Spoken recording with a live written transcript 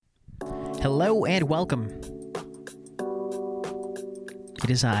Hello and welcome.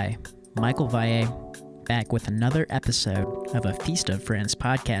 It is I, Michael Valle, back with another episode of a Feast of Friends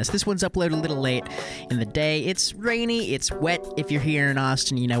podcast. This one's uploaded a little late in the day. It's rainy, it's wet. If you're here in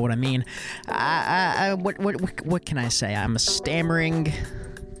Austin, you know what I mean. What can I say? I'm a stammering,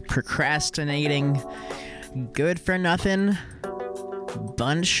 procrastinating, good for nothing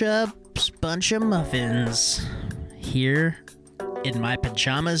bunch of muffins here in my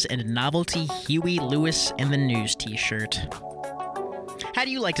pajamas and novelty Huey Lewis and the News t-shirt. How do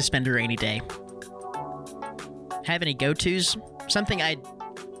you like to spend a rainy day? Have any go-tos? Something I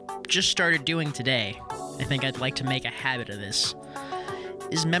just started doing today, I think I'd like to make a habit of this,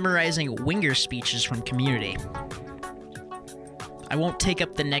 is memorizing Winger speeches from Community. I won't take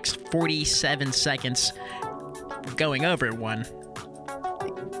up the next 47 seconds going over one,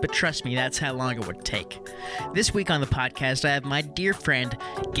 but trust me, that's how long it would take. This week on the podcast, I have my dear friend,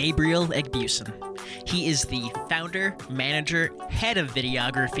 Gabriel Egbusen. He is the founder, manager, head of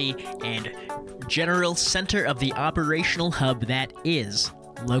videography, and general center of the operational hub that is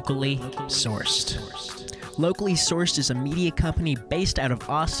Locally Sourced. Locally Sourced is a media company based out of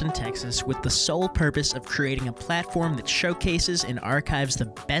Austin, Texas, with the sole purpose of creating a platform that showcases and archives the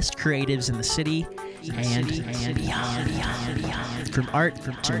best creatives in the city and beyond. From art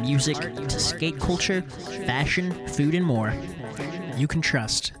to music to skate culture, fashion, food, and more, you can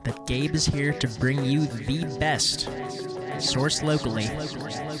trust that Gabe is here to bring you the best, sourced locally,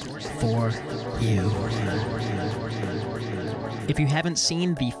 for you. If you haven't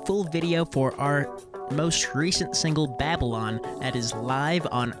seen the full video for our most recent single, Babylon, that is live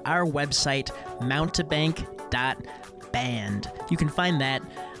on our website, mountebank.band. You can find that,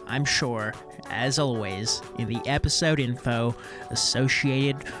 I'm sure, as always, in the episode info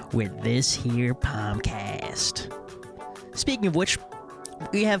associated with this here podcast. Speaking of which,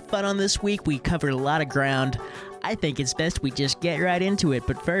 we have fun on this week. We covered a lot of ground. I think it's best we just get right into it.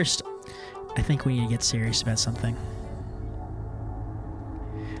 But first, I think we need to get serious about something.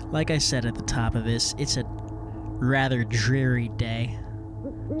 Like I said at the top of this, it's a rather dreary day.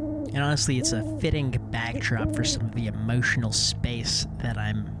 And honestly, it's a fitting backdrop for some of the emotional space that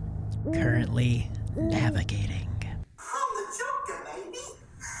I'm currently navigating.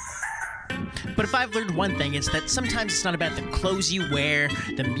 But if I've learned one thing, it's that sometimes it's not about the clothes you wear,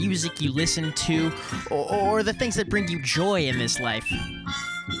 the music you listen to, or the things that bring you joy in this life.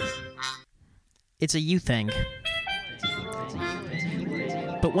 It's a you thing.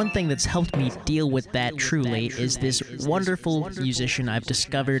 But one thing that's helped me deal with that truly is this wonderful musician I've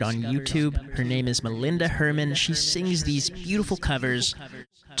discovered on YouTube. Her name is Melinda Herman. She sings these beautiful covers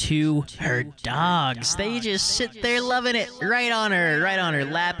to her dogs. They just sit there loving it, right on her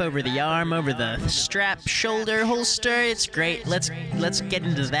lap, over the arm, over the strap, shoulder, holster. It's great. Let's get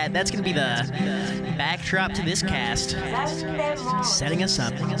into that. That's gonna be the backdrop to this cast, setting us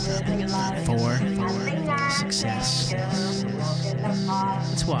up for success.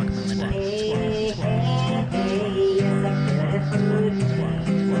 Let's walk, Melinda.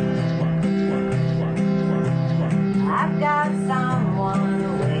 I've got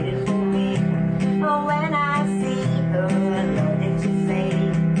someone waiting for me. But when I see her, I know that you say,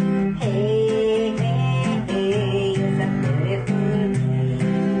 hey, hey, hey, it's a beautiful day.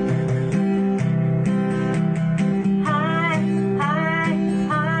 Hi, hi,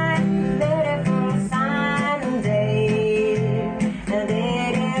 hi, beautiful Sunday. And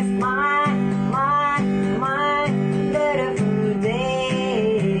it is my beautiful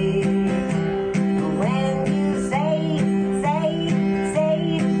day. When you say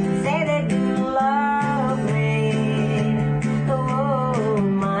that you love me. Oh,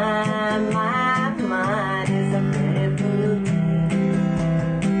 my, it's a beautiful day.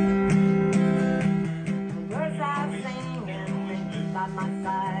 The birds are singing by my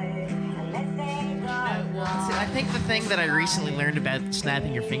side. Let's take a walk. See, I think the thing that I recently learned about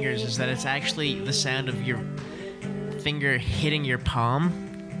snapping your fingers is that it's actually the sound of your finger hitting your palm.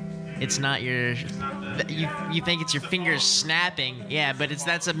 It's not your... You think it's your fingers snapping, yeah, but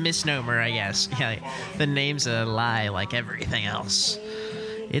that's a misnomer, I guess. Yeah, the name's a lie, like everything else.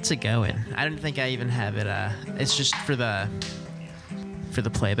 It's a going. I don't think I even have it. It's just for the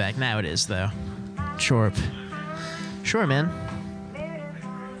playback. Now it is though. Sure, man.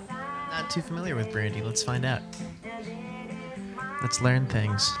 Not too familiar with Brandy. Let's find out. Let's learn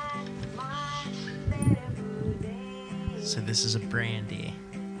things. So this is a brandy.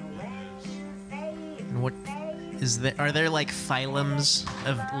 And what is there? Are there like phylums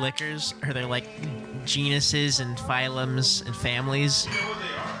of liquors? Are there like genuses and phylums and families? You know what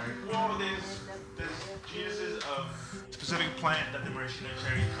they are? There's genuses of specific plant that the maraschino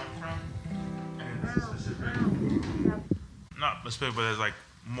cherry come from. not specific, but there's like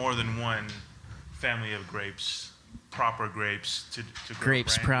more than one family of grapes, proper grapes to grow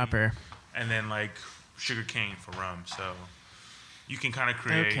Grapes brandy, proper. and then like sugar cane for rum. So you can kind of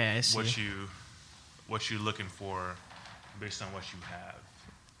create Okay, I see. what you're looking for based on what you have.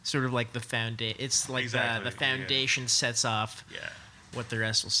 Sort of like the foundation. It's like Exactly, the foundation sets off Yeah, what the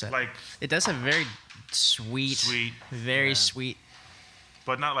rest will set. like, It does have very sweet, very yeah. sweet.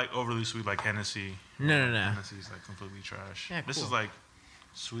 but not like overly sweet like Hennessy. No. Hennessy's like completely trash. Yeah, This cool. is like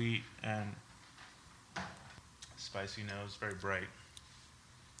sweet and spicy notes, very bright.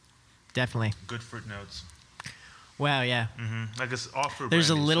 Definitely. Good fruit notes. Wow, yeah. Like it's all fruit.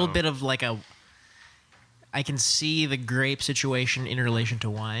 There's a brandy, little so- bit of like a. I can see the grape situation in relation to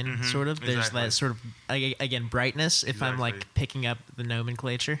wine, sort of. There's exactly. that sort of, again, brightness, if I'm Exactly. like picking up the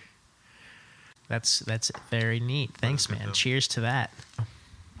nomenclature. That's very neat. Thanks, good man. though. Cheers to that.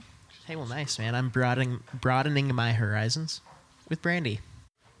 Hey, well, nice, man. I'm broadening my horizons with brandy.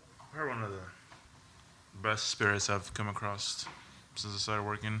 Probably one of the best spirits I've come across since I started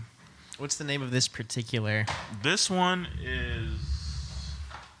working. What's the name of this particular? This one is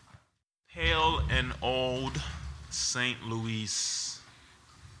Pale and Old St. Louis.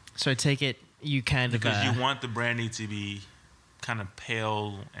 So I take it you kind Because of. you want the brandy to be kind of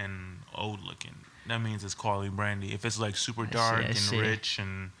pale and old looking. That means it's quality brandy. If it's like super dark I and see. rich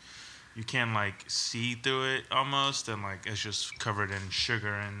and you can't like see through it almost, and like it's just covered in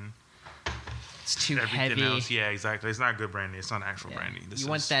sugar and it's too everything heavy. else. Yeah, exactly. It's not good brandy. It's not actual Yeah. brandy. This You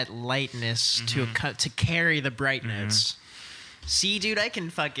want is- that lightness to carry the bright notes. See, dude, I can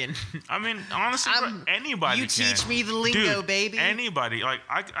fucking. I mean, honestly, bro, I'm- anybody you can. teach me the lingo, Dude, baby. Anybody. Like,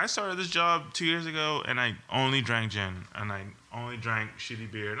 I started this job 2 years ago, and I only drank gin, and I only drank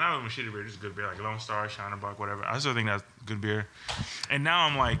shitty beer. Not even shitty beer, just good beer, like Lone Star, Shinerbach, whatever. I still think that's good beer. And now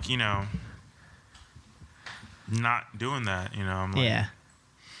I'm like, not doing that. I'm like Yeah.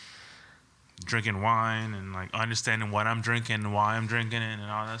 drinking wine and like understanding what I'm drinking, why I'm drinking it, and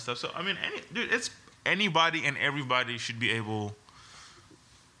all that stuff. So I mean, it's anybody and everybody should be able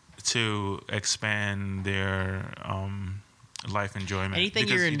to expand their life enjoyment. Anything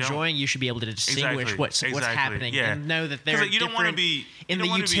Because you're you don't- enjoying, you should be able to distinguish Exactly, what's exactly, happening yeah. and know that 'Cause, they're like, you don't wanna different be- in you the don't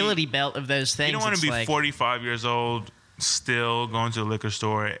wanna be- utility belt of those things. You don't want it's to be like, 45 years old still going to the liquor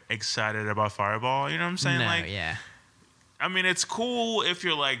store excited about Fireball. You know what I'm saying? No, like, yeah. I mean, it's cool if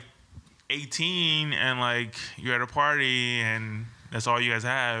you're like 18 and like you're at a party and that's all you guys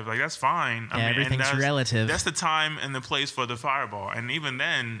have. Like, that's fine. I Yeah, mean, and everything's that's- relative. That's the time and the place for the Fireball. And even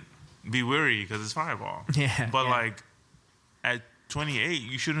then, be wary because it's Fireball. Yeah, But yeah. like at 28,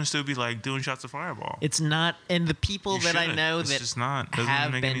 you shouldn't still be like doing shots of Fireball. It's not, and the people You that I shouldn't. know It's that just not. Doesn't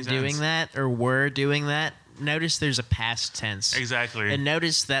have make been any doing sense. that or were doing that, notice there's a past tense. Exactly. And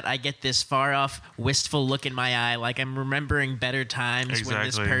notice that I get this far off, wistful look in my eye, like I'm remembering better times when this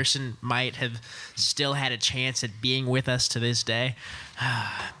Exactly. person might have still had a chance at being with us to this day.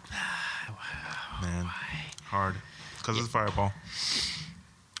 Man, hard because it's Fireball.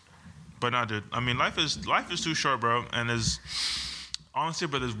 But no, dude. I mean, life is too short, bro. And there's honestly,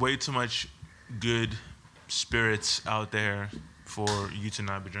 but there's way too much good spirits out there for you to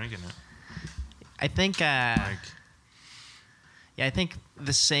not be drinking it. I think, Like, yeah, I think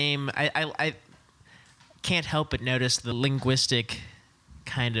the same. I can't help but notice the linguistic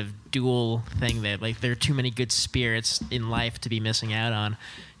kind of dual thing that like there are too many good spirits in life to be missing out on.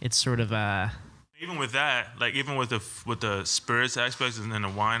 It's sort of even with that, like even with the spirits aspect and then the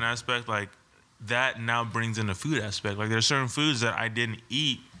wine aspect, like that now brings in the food aspect. Like there's certain foods that I didn't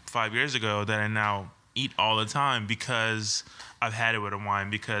eat 5 years ago that I now eat all the time because I've had it with a wine,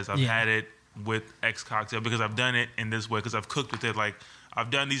 because I've Yeah. had it with X cocktail, because I've done it in this way, because I've cooked with it. Like I've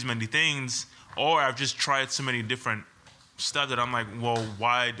done these many things, or I've just tried so many different stuff that I'm like, well,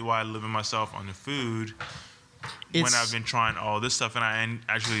 why do I limit myself on the food when It's- I've been trying all this stuff and I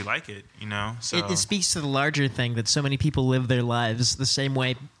actually like it, So it speaks to the larger thing that so many people live their lives the same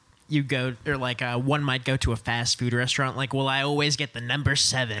way you go, or like one might go to a fast food restaurant. Like, well, I always get the number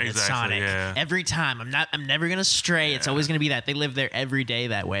 7 at Exactly, Sonic yeah. every time. I'm never gonna stray. It's always gonna be that. They live there every day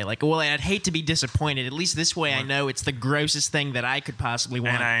that way. Like, well, I'd hate to be disappointed. At least this way, I know it's the grossest thing that I could possibly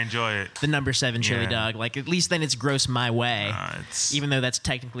want. and I enjoy it. The number 7 chili Yeah. dog. Like, at least then it's gross my way. It's Even though that's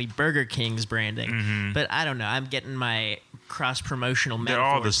technically Burger King's branding. But I don't know. I'm getting my cross promotional metaphors they're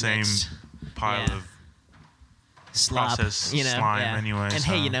all the same mixed. pile Yeah. of Slop, processed you know, slime yeah. anyway, And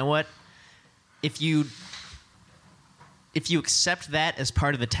so- hey, you know what? If you accept that as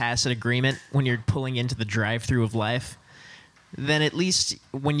part of the tacit agreement when you're pulling into the drive-through of life, then at least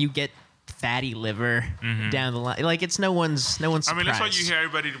when you get fatty liver down the line. Like it's no one's surprise. I mean, that's why you hear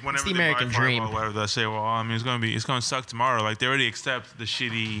everybody whenever the they American buy dream. Fireball or whatever, they'll say, "Well, I mean, it's gonna suck tomorrow." Like they already accept the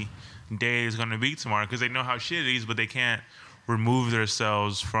shitty day is gonna be tomorrow because they know how shit it is, but they can't remove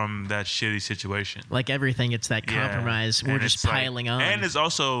themselves from that shitty situation. Like everything, it's that Yeah. compromise. We're And just it's like- piling on. and it's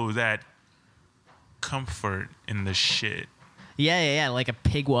also that comfort in the shit. Yeah. Like a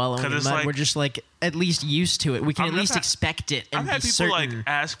pig wallowing 'Cause in it's mud. like- We're just like at least used to it. We can at I've least had- expect it and I've had be people certain. like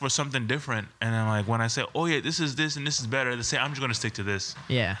ask for something different, and then like when I say, "Oh yeah, this is this and this is better," they say, "I'm just gonna stick to this."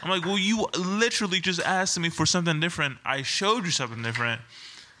 Yeah. I'm like, "Well, you literally just asked me for something different. I showed you something different,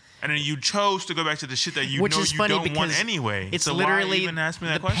 and then you chose to go back to the shit that you Which know is you funny don't want because anyway." it's so literally why even ask me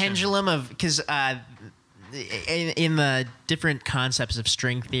that the question? pendulum of because in the different concepts of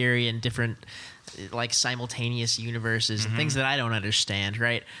string theory and different like simultaneous universes and things that I don't understand,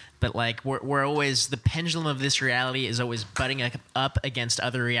 right? But like we're always the pendulum of this reality is always butting up against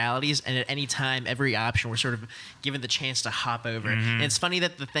other realities, and at any time, every option we're sort of given the chance to hop over. And it's funny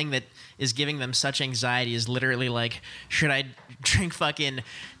that the thing that is giving them such anxiety is literally like, should I drink fucking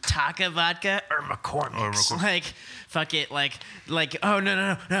Taka vodka or McCormick's? Like, fuck it, like oh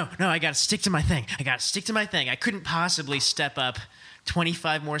no, I gotta stick to my thing. I couldn't possibly step up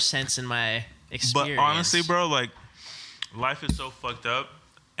 25 more cents in my experience. But honestly, bro, like life is so fucked up,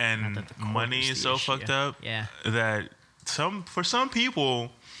 and Not that the money cork is is the so issue. fucked up Yeah. that for some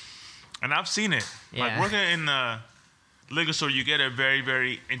people, and I've seen it, like Yeah. working in the liquor store, you get a very,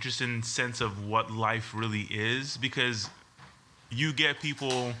 very interesting sense of what life really is because you get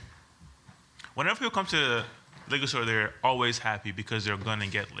people. Whenever people come to the liquor store, they're always happy because they're gonna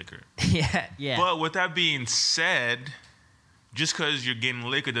get liquor. yeah. But with that being said, just because you're getting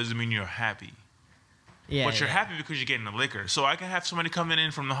liquor doesn't mean you're happy. yeah, But you're yeah. happy because you're getting the liquor. So I can have somebody coming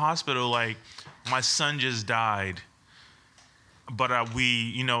in from the hospital like, my son just died, but I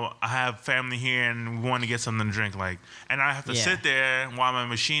have family here and we want to get something to drink, like, and I have to Yeah. sit there while my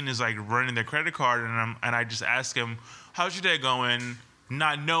machine is like running their credit card, and I just ask him, "How's your day going?"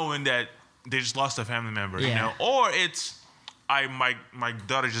 Not knowing that they just lost a family member, Yeah. or it's. My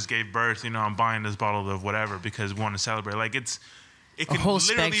daughter just gave birth. I'm buying this bottle of whatever because we want to celebrate. Like it can whole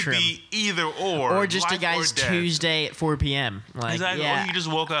literally spectrum. be either or just a life guy's or death. Tuesday at 4 p.m. Like, Exactly. yeah, Or you just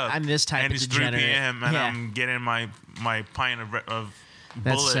woke up. I'm this type and of it's degenerate. 3 p.m. and Yeah. I'm getting my pint of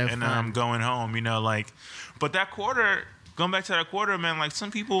That's bullet, so and then fun. I'm going home. But that quarter, going back to that quarter, man. Like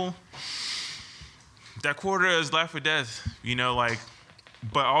some people, that quarter is life or death.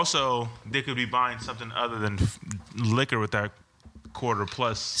 But also they could be buying something other than liquor with that quarter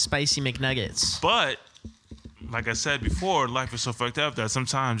plus. Spicy McNuggets. But like I said before, life is so fucked up that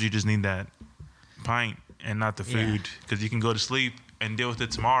sometimes you just need that pint and not the Yeah. food because you can go to sleep and deal with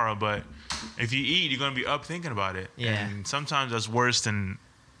it tomorrow. But if you eat, you're gonna be up thinking about it. Yeah. And sometimes that's worse than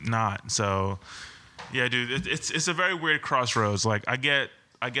not. So yeah, dude, it's a very weird crossroads. Like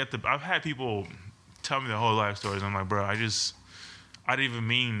I've had people tell me their whole life stories. I'm like, bro, I didn't even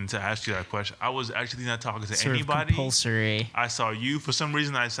mean to ask you that question. I was actually not talking to Sort of anybody. compulsory. I saw you for some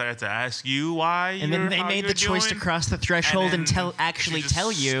reason. I decided to ask you why. And then they made the choice to cross the threshold and tell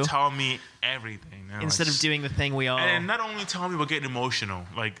you Tell me everything man. instead of doing the thing we all. And not only tell me, but getting emotional.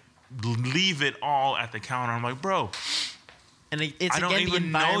 Like leave it all at the counter. I'm like, bro. And it's I don't again the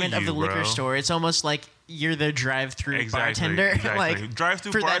even know environment of you, the liquor bro. store. It's almost like you're the drive-through bartender. Exactly. Like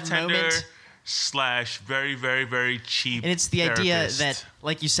drive-through for that bartender moment. / very, very, very cheap. And it's the idea therapist. that,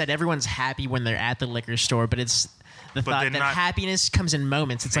 like you said, everyone's happy when they're at the liquor store, but it's the thought they're that not- happiness comes in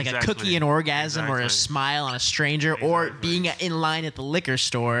moments. It's like a Exactly. cookie, an orgasm, or a Exactly. smile on a stranger, or Exactly. being in line at the liquor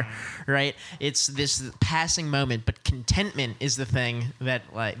store, right? It's this passing moment, but contentment is the thing that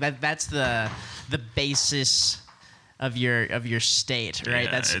that's the basis of your state, right?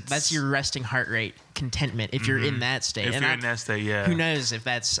 Yeah, That's your resting heart rate, contentment. If you're in that state, If And you're I- in that state, yeah. who knows if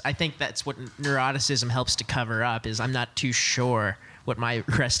that's? I think that's what neuroticism helps to cover up. Is I'm not too sure what my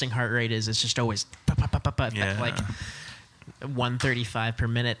resting heart rate is. It's just always Yeah. like 135 per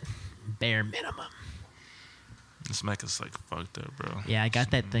minute, bare minimum. This mic is like fucked up, bro. Yeah, I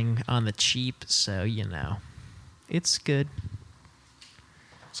got that thing on the cheap, so it's good.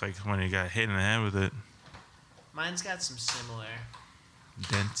 It's like when you got hit in the head with it. Mine's got some similar,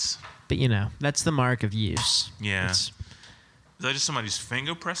 Dents. but that's the mark of use. Yeah. It's Is that just somebody's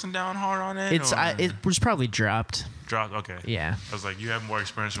finger pressing down hard on it? it's or it was probably dropped. dropped. Okay. Yeah. I was like, you have more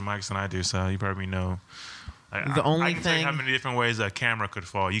experience with mics than I do, so you probably know. Like, The only I can tell you how thing- many different ways a camera could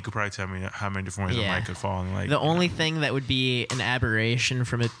fall. You could probably tell me how many different ways Yeah. a mic could fall. And The only thing that would be an aberration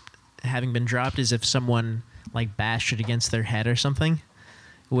from it having been dropped is if someone like bashed it against their head or something,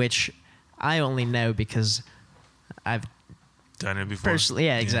 which I only know because I've done it before. Personally,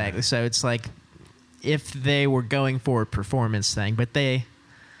 yeah, exactly. So it's like if they were going for a performance thing, but they,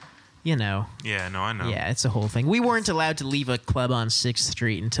 you know, Yeah, no, I know. yeah, it's a whole thing. We weren't allowed to leave a club on 6th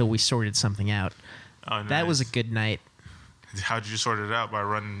Street until we sorted something out. Oh, That was a nice. good night. How'd you sort it out? By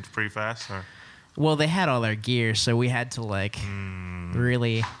running pretty fast? Or? Well, they had all our gear, so we had to like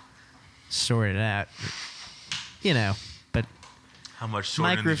really sort it out. You know, but How much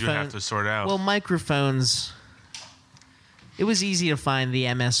sorting did you have Microphone- to sort out? well, microphones. It was easy to find the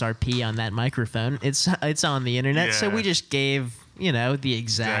MSRP on that microphone. It's on the internet, so Yeah. we just gave the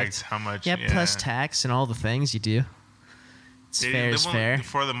exact. Exact how much? Yeah, plus tax and all the things you do. It's fair is fair.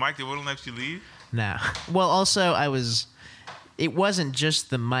 For the mic, they wouldn't let you leave? No. Well, also it wasn't just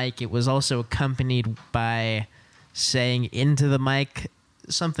the mic. It was also accompanied by saying into the mic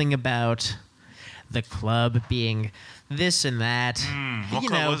something about the club being this and that. what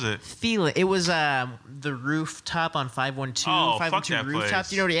club was it? It was the rooftop on 512. Oh, fuck 512 that rooftop.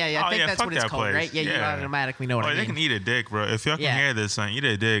 place. You know? Yeah, I Oh, think yeah, that's fuck what it's that called, place. right? Yeah, you Yeah. automatically know what Oh, I they mean. can eat a dick, bro. If y'all can Yeah. hear this, son, eat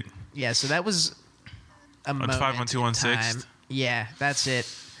a dick. Yeah, so that was a moment 51216? in time. Yeah, that's it.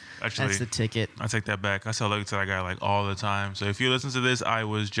 Actually, That's the ticket. I take that back. I sell liquor to that guy like all the time. So if you listen to this, I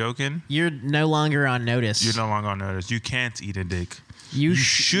was joking. You're no longer on notice. You're no longer on notice. You can't eat a dick. You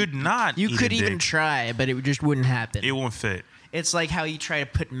should not. You eat could a even dick. try, but it just wouldn't happen. It won't fit. It's like how you try to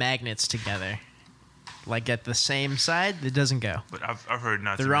put magnets together, like at the same side, it doesn't go. But I've heard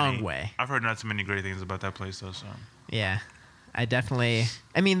not The too wrong many, way. I've heard not too many great things about that place though. So Yeah, I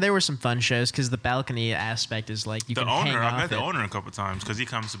mean, there were some fun shows because the balcony aspect is like you the can hang owner, off I've met the it. owner a couple times because he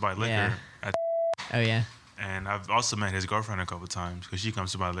comes to buy liquor. Yeah. At, Oh yeah, and I've also met his girlfriend a couple times because she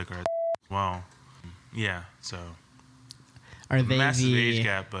comes to buy liquor as well. Yeah. So are they massive the? age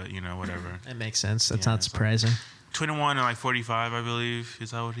gap, but whatever. That makes sense. That's Yeah, not so- surprising. 21 and like 45, I believe,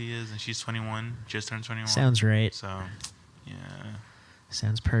 is how old he is, and she's 21, just turned 21. Sounds right. So, yeah.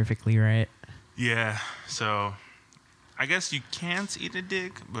 Sounds perfectly right. Yeah, so I guess you can't eat a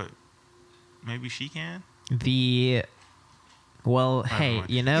dick, but maybe she can. Well, I don't hey, know.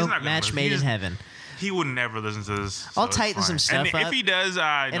 you He's know, not gonna match listen. made He in just- heaven. He would never listen to this. I'll it's tighten some fine. stuff and up. if he does,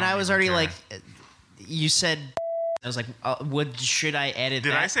 And I was already like, you said, I was like, should I edit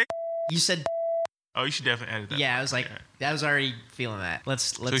Did that? I say? You said, Oh, you should definitely edit that. yeah. part. I was like, I was already feling that. Let's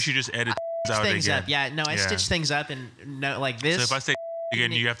So you should just edit stitch out things again. up. Yeah, no, I Yeah. stitched things up and no, like this. So if I say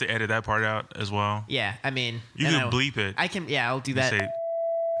again, you have to edit that part out as well. Yeah, I mean, You and can bleep it. I can. Yeah, I'll do You that. say,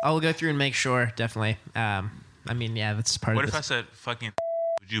 I'll go through and make sure. Definitely. I mean, yeah, that's part what of if I this. said fucking?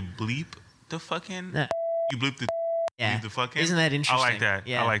 Would you bleep the fucking? No. You bleep the. Yeah. Bleep the fucking. Isn't that interesting? I like that.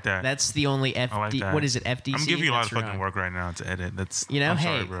 Yeah, I like that. That's the only FD. I like that. What is it? FDC. I'm giving you a lot of That's fucking wrong. work right now to edit. That's I'm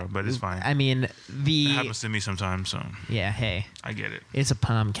sorry, hey, bro, but it's fine. I mean, It happens to me sometimes, so yeah, hey, I get it. it's a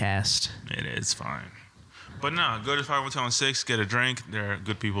Palmcast. It is fine. But no, go to 51216, get a drink. There are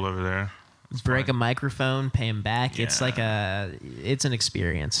good people over there. It's Break fine. a microphone, pay him back. It's Yeah. like it's an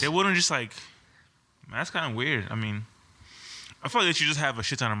experience. They wouldn't just like. That's kind of weird. I mean, I feel like they should just have a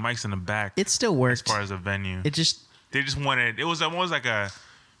shit ton of mics in the back It still as worked. far as a venue. It just They just wanted. It was almost like a.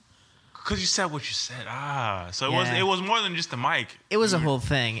 Cause you said what you said. So it Yeah. was more than just the mic. it was a whole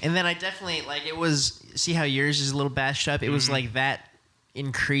thing. And then I definitely like it was. See how yours is a little bashed up. It was Mm-hmm. like that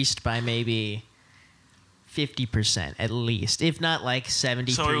increased by maybe 50% at least, if not like 73%.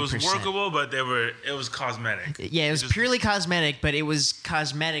 So it was workable, but it was cosmetic. Yeah, it was just- purely cosmetic, but it was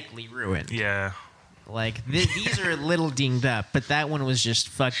cosmetically ruined. Yeah. Like these are a little dinged up, but that one was just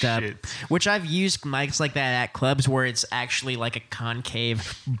fucked up. Shit. Which I've used mics like that at clubs where it's actually like a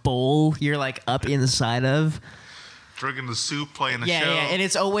concave bowl you're like up inside of. Drinking the soup, playing the Yeah, show. yeah, and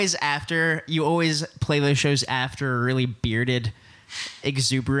it's always after you always play those shows after a really bearded,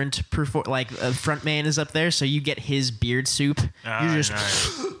 exuberant like a front man is up there, so you get his beard soup. You're just.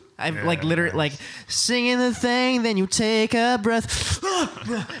 Nice. I'm Yeah, like literally nice. like singing the thing, then you take a breath,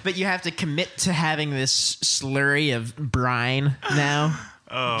 but you have to commit to having this slurry of brine now,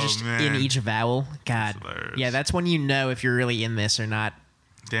 Oh just man. in each vowel. God, hilarious. yeah, that's when you know if you're really in this or not.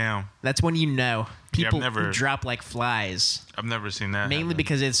 Damn. That's when you know people never- drop like flies, I've never seen that. mainly happen.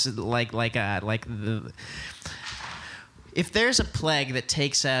 because it's like the. If there's a plague that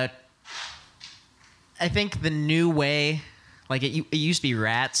takes out, I think the new way. Like it used to be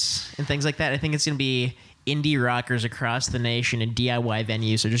rats and things like that. I think it's going to be indie rockers across the nation and DIY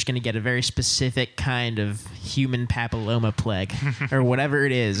venues are just going to get a very specific kind of human papilloma plague or whatever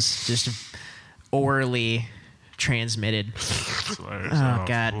it is, just orally transmitted. That's hilarious. Oh,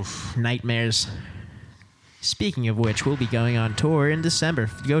 God. Oof. Nightmares. Speaking of which, we'll be going on tour in December.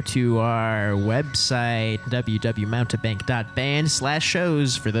 Go to our website,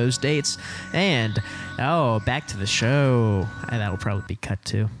 www.mountebank.band/shows for those dates. And, back to the show. That'll probably be cut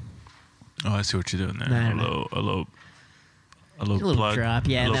too. Oh, I see what you're doing there. Nah, a little A little plug. drop,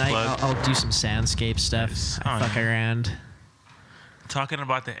 yeah, and A then little plug. I'll do some soundscape stuff. Yes. I Oh, fuck yeah. around. Talking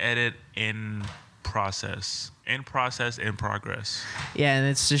about the edit in process, in progress. Yeah, and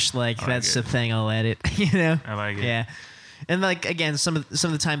it's just like I like that's it. the thing I'll edit, you know. I like it. Yeah, and like again, some of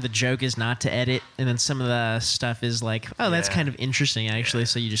the time the joke is not to edit, and then some of the stuff is like, oh, that's Yeah. kind of interesting actually, Yeah.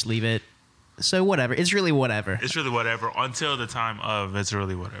 so you just leave it. So whatever, it's really whatever. It's really whatever until the time of. It's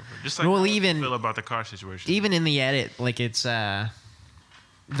really whatever. Just like Well, how I even- feel about the car situation. Even in the edit, like it's the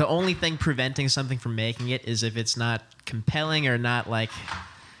only thing preventing something from making it is if it's not compelling or not like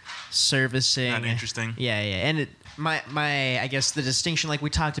servicing. Not interesting. Yeah, and my I guess the distinction, like we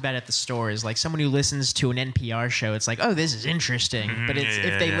talked about at the store, is like someone who listens to an NPR show, it's like, oh, this is interesting. But it's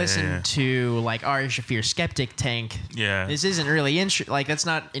if they listen to like Ari Shafir Skeptic Tank, Yeah. this isn't really like that's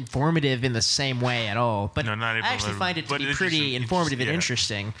not informative in the same way at all. But No, not even I actually a little- find it to but be it's pretty interesting. informative and Yeah.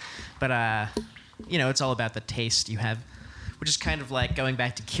 interesting. But it's all about the taste you have, which is kind of like going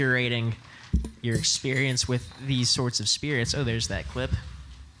back to curating your experience with these sorts of spirits. Oh, there's that clip.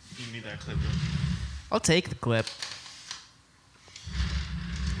 You need that clip. I'll take the clip.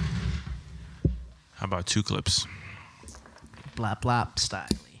 How about 2 clips? Blop blop style.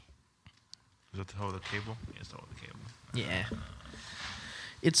 Is that to hold the cable? Yes, to hold the cable. Yeah.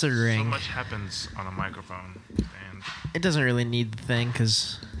 It's a So ring. much happens on a microphone, and It doesn't really need the thing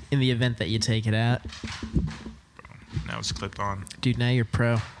because in the event that you take it out, now it's clipped on. dude, now you're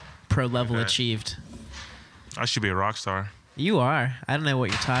pro. Pro level Okay. achieved. I should be a rock star. You are. I don't know what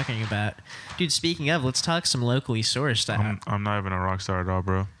you're talking about. Dude, speaking of, let's talk some locally sourced. I'm not even a rock star at all,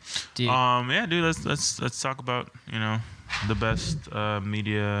 bro. Dude, Yeah, dude. Let's talk about the best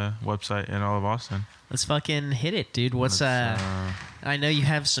media website in all of Austin. let's fucking hit it, dude. What's Let's, I know you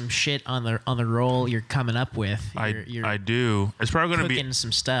have some shit on the roll you're coming up with. You're I do. It's probably gonna cooking be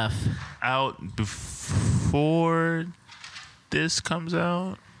some stuff. out before this comes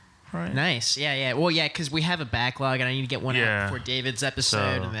out, right? Nice. Yeah. Well, yeah, because we have a backlog and I need to get one Yeah. out before David's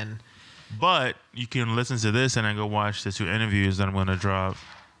episode, So- and then But you can listen to this and then go watch the 2 interviews that I'm going to drop.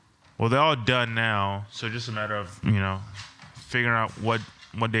 Well, they're all done now, so just a matter of figuring out what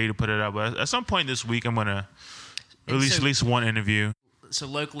day to put it out. But at some point this week, I'm going to And release so- at least 1 interview. so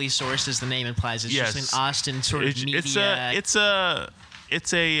locally sourced, as the name implies, it's Yes. just an Austin sort of media. It's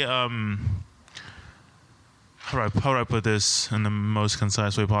a how do I put this in the most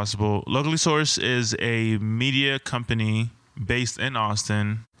concise way possible? Locally Sourced is a media company based in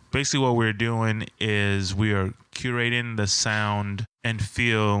Austin. Basically, what we're doing is we are curating the sound and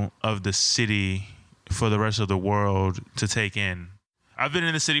feel of the city for the rest of the world to take in. I've been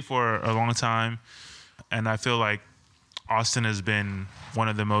in the city for a long time, and I feel like Austin has been one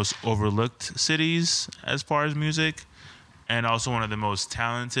of the most overlooked cities as far as music, and also one of the most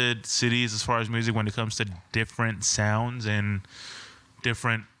talented cities as far as music when it comes to different sounds and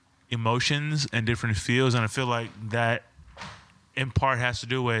different emotions and different feels. And I feel like that in part has to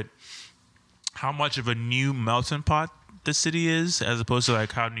do with how much of a new melting pot the city is, as opposed to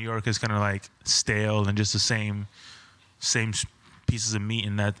like how New York is kind of like stale and just the same pieces of meat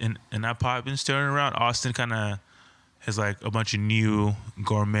in that pot been stirring around. Austin kind of has like a bunch of new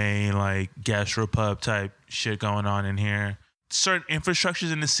gourmet like gastropub type shit going on in here. Certain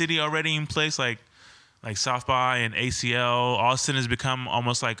infrastructures in the city already in place, like South by and ACL. Austin has become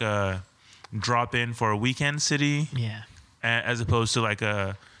almost like a drop-in for a weekend city, Yeah. as opposed to like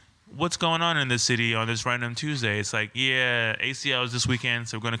a what's going on in the city on this random Tuesday. It's like, yeah, ACL is this weekend,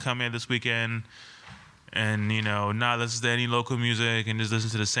 so we're gonna come in this weekend and not listen to any local music and just listen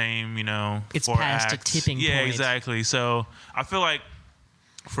to the same It's 4 past a acts. tipping Yeah, point. exactly. So I feel like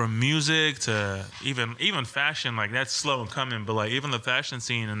from music to even fashion, like that's slow in coming, but like even the fashion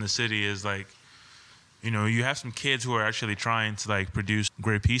scene in the city is like, you have some kids who are actually trying to like produce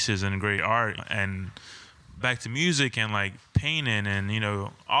great pieces and great art. And back to music and like painting and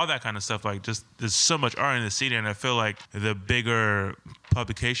all that kind of stuff, like just there's so much art in the city, and I feel like the bigger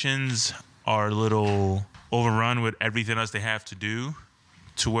publications are a little overrun with everything else they have to do,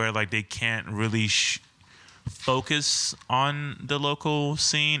 to where like they can't really focus on the local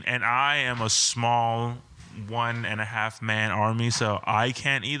scene. And I am a small 1.5 man army, so I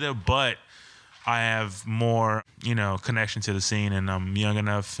can't either, but I have more connection to the scene, and I'm young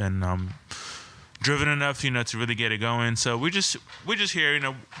enough and I'm driven enough to really get it going. So we're just here,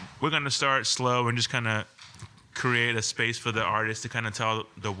 we're gonna start slow and just kind of create a space for the artists to kind of tell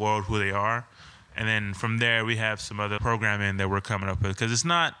the world who they are. And then from there, we have some other programming that we're coming up with, because it's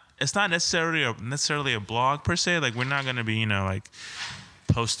not necessarily a blog per se. Like, we're not gonna be, like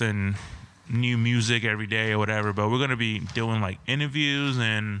posting new music every day or whatever, but we're gonna be doing like interviews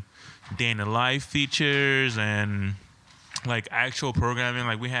and day in the life features and like actual programming.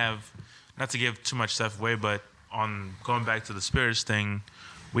 Like, we have, not to give too much stuff away, but on going back to the spirits thing,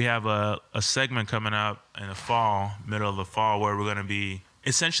 we have a segment coming up in the fall, middle of the fall, where we're gonna be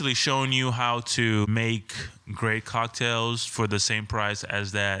essentially showing you how to make great cocktails for the same price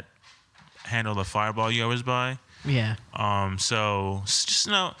as that handle of Fireball you always buy. Yeah. So just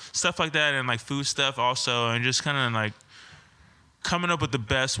stuff like that, and like food stuff also, and just kind of like coming up with the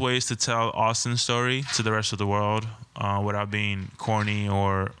best ways to tell Austin's story to the rest of the world without being corny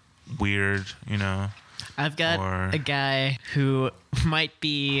or weird, I've got a guy who might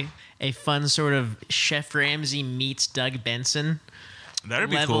be a fun sort of Chef Ramsay meets Doug Benson.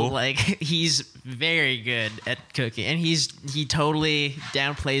 That'd be level. cool. Like, he's very good at cooking, and he totally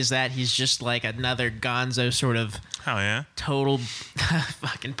downplays that. He's just like another gonzo sort of Hell yeah. total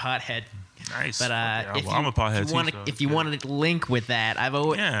fucking pothead. Nice. But Yeah, if well, I'm a pothead too. if you wanted to link with that,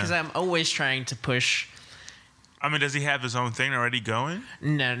 because I'm always trying to push. I mean, does he have his own thing already going?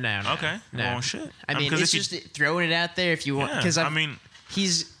 No. Okay. No. Well, shit. I mean, it's just throwing it out there if you want. Because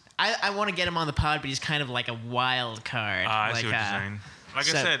I want to get him on the pod, but he's kind of like a wild card. I see what you're saying. Like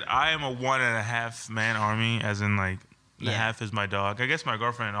I said, I am a 1.5 man army, as in like the half is my dog. I guess my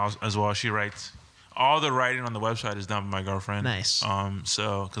girlfriend as well. She writes. All the writing on the website is done by my girlfriend. Nice.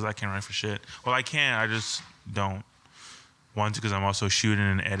 So because I can't write for shit. Well, I can. I just don't want to, because I'm also shooting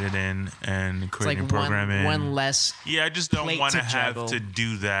and editing and creating programming. One less. Yeah, I just don't want to have juggle. to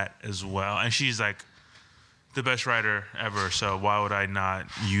do that as well. And she's like the best writer ever, so why would I not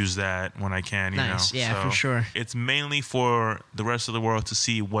use that when I can? Nice. Yeah, so for sure. It's mainly for the rest of the world to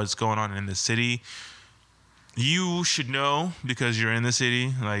see what's going on in the city. You should know because you're in the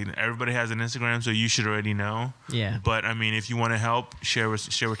city. Like, everybody has an Instagram, so you should already know. Yeah. But I mean, if you want to help, share with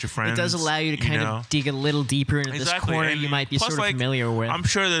your friends. It does allow you to kind of dig a little deeper into this corner And you might be plus, sort of familiar with. I'm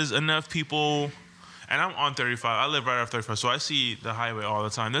sure there's enough people, and I'm on 35. I live right off 35, so I see the highway all the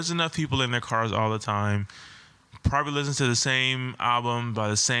time. There's enough people in their cars all the time. Probably listen to the same album by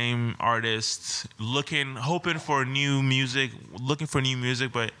the same artist, hoping for new music,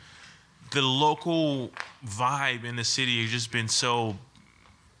 but the local vibe in the city has just been so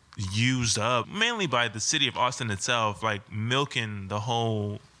used up, mainly by the city of Austin itself, like milking the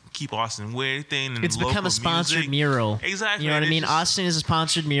whole Keep Austin Weird thing. And it's become a sponsored music. mural. Exactly. You know what I mean? Austin is a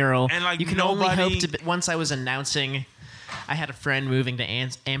sponsored mural. And like, you can only hope to. Once I was announcing, I had a friend moving to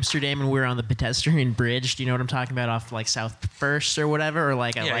Amsterdam, and we were on the pedestrian bridge. Do you know what I'm talking about? Off like South First or whatever, or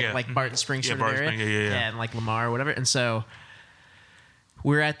like like Barton Springs sort of area. Yeah, and like Lamar or whatever. And so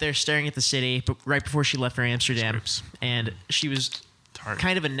we were out there staring at the city, but right before she left for Amsterdam, and she was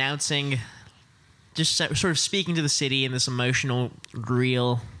kind of announcing, just sort of speaking to the city in this emotional,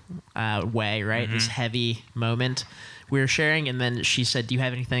 real way, right? This heavy moment we were sharing, and then she said, "Do you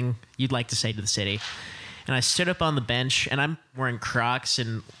have anything you'd like to say to the city?" And I stood up on the bench, and I'm wearing Crocs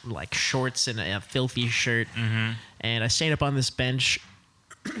and like shorts and a filthy shirt, and I stand up on this bench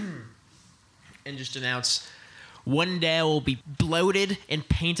and just announce, "One day I will be bloated and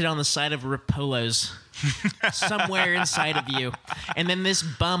painted on the side of Rapolos somewhere inside of you." And then this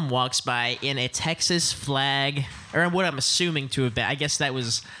bum walks by in a Texas flag, or what I'm assuming to have been. I guess that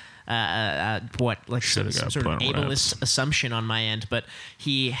was some sort of ableist assumption on my end. But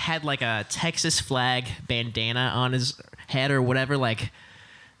he had like a Texas flag bandana on his head or whatever, like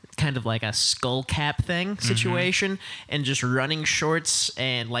kind of like a skull cap thing situation, and just running shorts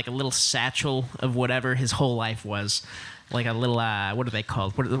and like a little satchel of whatever his whole life was. Like a little, what are they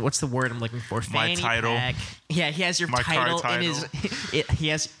called? What's the word I'm looking for? My title. Pack. Yeah, he has your title in his. title. He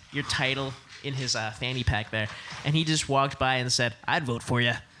has your title in his fanny pack there, and he just walked by and said, "I'd vote for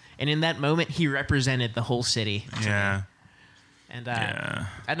you." And in that moment, he represented the whole city. Yeah. And I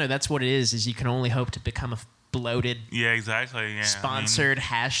don't know. That's what it is you can only hope to become a bloated, exactly. Yeah. sponsored,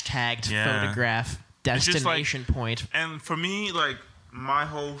 hashtagged photograph destination point. And for me, like, my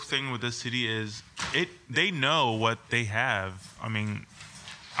whole thing with this city is they know what they have. I mean,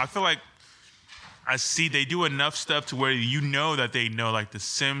 I feel like I see they do enough stuff to where you know that they know, like the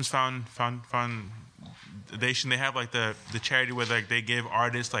Sims Foundation. They have like the charity where like they give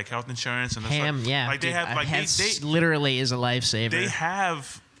artists like health insurance and like they have like they literally is a lifesaver. They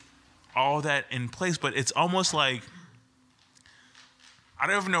have all that in place, but it's almost like I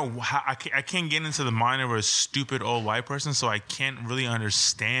don't even know how I can't get into the mind of a stupid old white person, so I can't really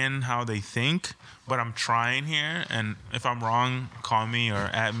understand how they think. But I'm trying here, and if I'm wrong, call me or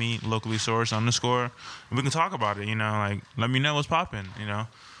at me locally sourced _ and we can talk about it. You know, like let me know what's popping. You know,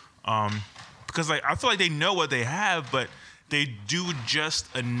 because like I feel like they know what they have, but they do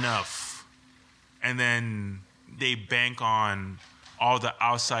just enough, and then they bank on all the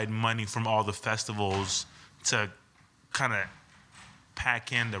outside money from all the festivals to kind of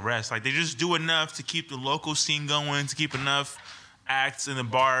pack in the rest. Like they just do enough to keep the local scene going, to keep enough acts in the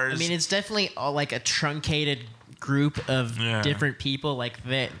bars. I mean, it's definitely all like a truncated group of different people. Like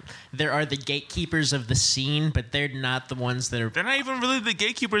there are the gatekeepers of the scene, but they're not the ones that are. They're not even really the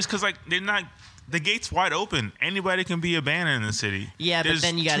gatekeepers because like they're not. The gate's wide open. Anybody can be a band in the city. Yeah, but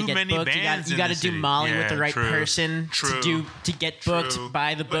then you got to get booked. You got to do Molly with the right person to get booked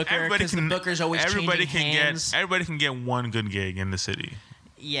by the booker, because the booker's always changing hands. Everybody can get one good gig in the city.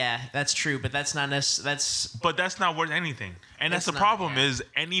 Yeah, that's true, but that's not But that's not worth anything, and that's the problem. Is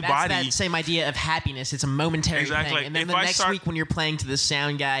anybody? That's that same idea of happiness. It's a momentary thing, and then the next week when you're playing to the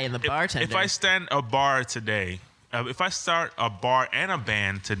sound guy and the bartender. If I stand a bar today. If I start a bar and a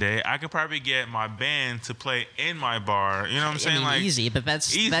band today, I could probably get my band to play in my bar. You know what I'm saying? I mean, like easy, but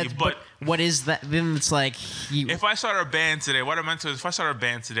that's easy. But what is that? Then it's like if I start a band today, what I meant to is if I start a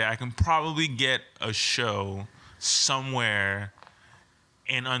band today, I can probably get a show somewhere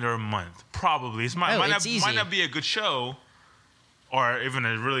in under a month. Probably might not be a good show, or even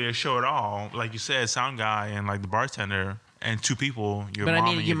really a show at all. Like you said, sound guy and like the bartender and 2 people. Your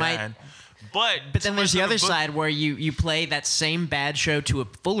mom and your dad. But then there's the other side where you play that same bad show to a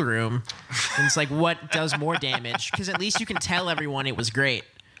full room, and it's like what does more damage? Because at least you can tell everyone it was great.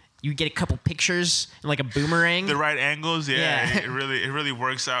 You get a couple pictures and like a boomerang. The right angles, yeah. It really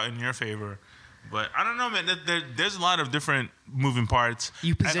works out in your favor. But I don't know, man. There's a lot of different moving parts.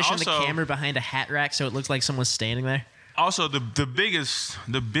 You position the camera behind a hat rack so it looks like someone's standing there. Also, the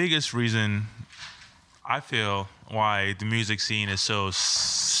biggest reason I feel why the music scene is so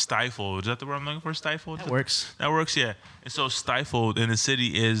stifled. Is that the word I'm looking for? Stifled? That works. That works, yeah. It's so stifled in the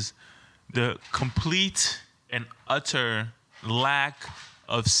city is the complete and utter lack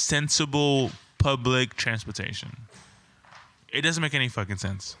of sensible public transportation. It doesn't make any fucking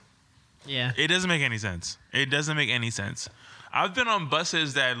sense. Yeah. It doesn't make any sense. It doesn't make any sense. I've been on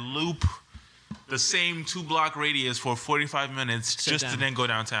buses that loop the same 2-block radius for 45 minutes to then go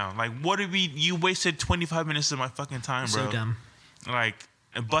downtown. Like, you wasted 25 minutes of my fucking time, bro. So dumb. Like,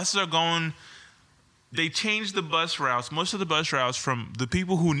 and buses are going, they changed the bus routes, most of the bus routes from the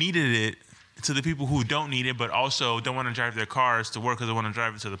people who needed it to the people who don't need it, but also don't want to drive their cars to work because they want to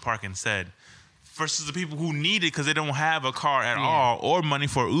drive it to the park instead. Versus the people who need it because they don't have a car at all, or money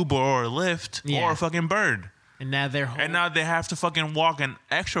for Uber or Lyft or a fucking Bird. And now they have to fucking walk an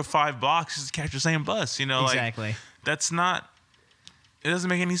extra 5 blocks just to catch the same bus. You know, exactly. Like, that's not. It doesn't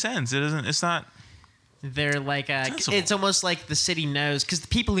make any sense. It doesn't. It's not. They're like it's almost like the city knows because the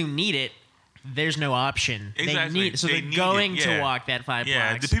people who need it, there's no option. Exactly. They're going to walk that 5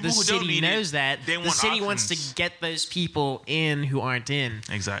 blocks. The people who city don't need knows it, that. The city wants to get those people in who aren't in.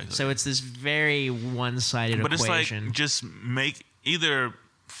 Exactly. So it's this very one-sided equation. But it's like just make either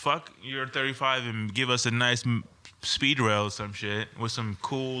fuck your 35 and give us a nice speed rail or some shit with some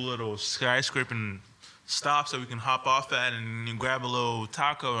cool little skyscraping stops that we can hop off at and grab a little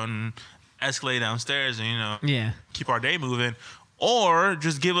taco and escalate downstairs and keep our day moving, or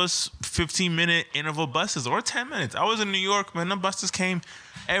just give us 15-minute interval buses or 10 minutes. I was in New York, man. The buses came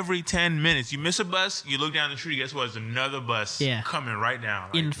every 10 minutes. You miss a bus, you look down the street, guess what? There's another bus coming right down.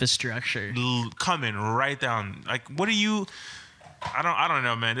 Like, infrastructure coming right down. Like, what are you? I don't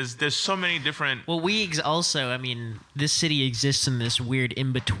know, man. There's so many different. Well, I mean, this city exists in this weird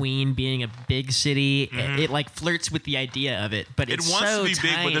in between being a big city. Mm-hmm. It like flirts with the idea of it, but it wants to be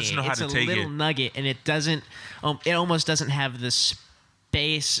tiny. Big, but doesn't know how to take it. It's a little nugget, and it doesn't. It almost doesn't have the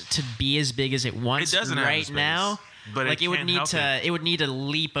space to be as big as it wants. It doesn't right now. But like it would need to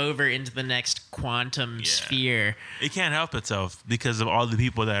leap over into the next quantum sphere. It can't help itself because of all the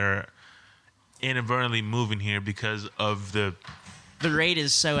people that are inadvertently moving here because of the rate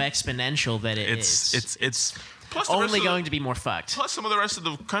is so exponential that it's plus only going to be more fucked. Plus, some of the rest of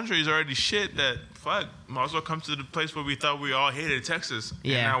the country is already shit that fuck. Might as well come to the place where we thought we all hated Texas.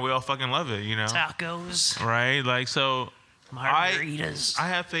 Yeah. And now we all fucking love it, Tacos. Right? Like, so. Margaritas. I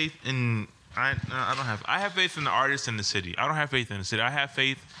have faith in. I have faith in the artists in the city. I don't have faith in the city. I have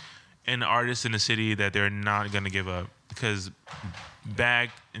faith in the artists in the city that they're not going to give up. Because back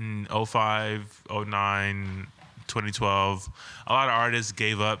in 05, 09, 2012, a lot of artists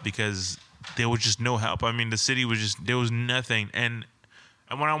gave up because there was just no help. I mean, the city was there was nothing. And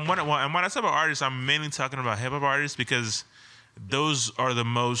And when I talk about artists, I'm mainly talking about hip hop artists because those are the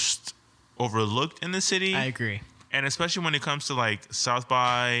most overlooked in the city. I agree. And especially when it comes to like South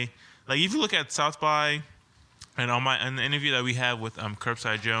by, like if you look at South by, and in the interview that we have with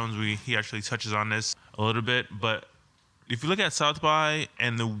Curbside Jones, he actually touches on this a little bit. But if you look at South by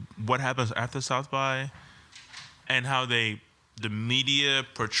and what happens after South by, and how the media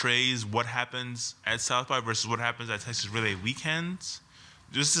portrays what happens at South by versus what happens at Texas Relay weekends,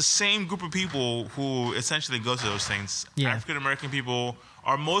 there's the same group of people who essentially go to those things. Yeah. African American people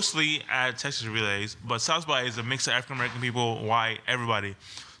are mostly at Texas Relays, but South by is a mix of African American people, white, everybody.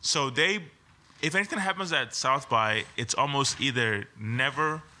 So if anything happens at South by, it's almost either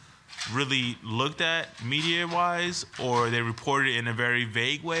never really looked at media-wise, or they report it in a very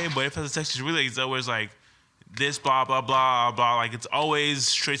vague way. But if it's a Texas Relay, it's always like this, blah, blah, blah, blah. Like, it's always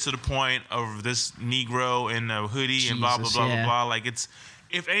straight to the point of this Negro in a hoodie and blah, blah, blah, yeah. blah, blah. Like,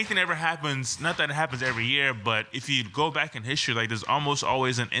 if anything ever happens, not that it happens every year, but if you go back in history, like, there's almost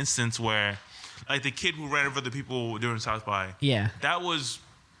always an instance where, like, the kid who ran over the people during South by, Yeah. that was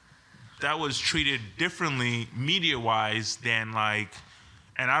treated differently media-wise than, like,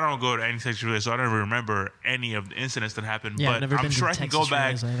 and I don't go to any Texas Relay, so I don't even remember any of the incidents that happened. Yeah, I've but never I'm been to sure I can go Texas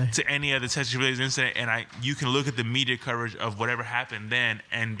back Relays either. to any of the Texas Relays incident, and you can look at the media coverage of whatever happened then,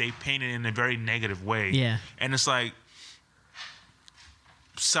 and they paint it in a very negative way. Yeah. And it's like,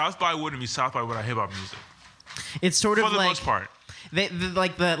 South by wouldn't be South by without hip-hop music. It's sort For of the like most part.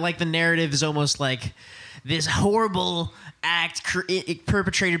 the narrative is almost like this horrible act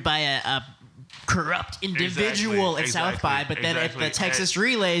perpetrated by a corrupt individual at South by, but then at the Texas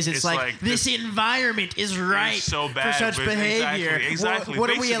Relays, it's like this environment is ripe so bad, for such but behavior. Exactly. What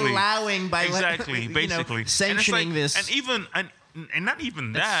are we allowing by basically sanctioning this? And even and not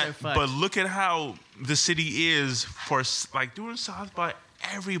even That's that, so fucked. but look at how the city is for like during South by.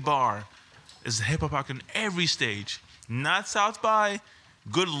 Every bar is hip hop in every stage. Not South by.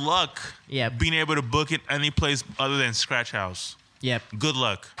 Good luck. Yeah. Being able to book it any place other than Scratch House. Yep. Good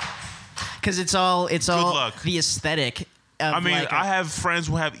luck. Because it's all luck. the aesthetic. Of I mean, like I have friends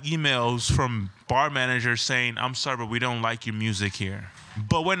who have emails from bar managers saying, "I'm sorry, but we don't like your music here."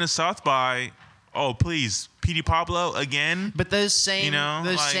 But when it's South by, oh please, P.D. Pablo again. But those same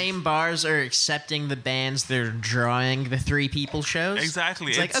like- same bars are accepting the bands they're drawing the Three People shows.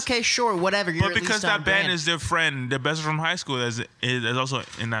 Exactly. It's like, okay, sure, whatever. You're But at because least that on band brand. is their friend, their best friend from high school is also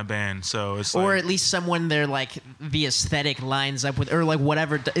in that band. So it's Or like, at least someone they're like the aesthetic lines up with, or like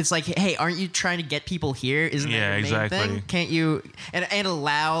whatever. It's like, hey, aren't you trying to get people here? Isn't that Yeah, your main exactly. thing? Can't you and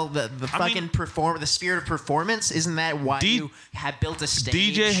allow the fucking mean- the spirit of performance? Isn't that why you have built a stage?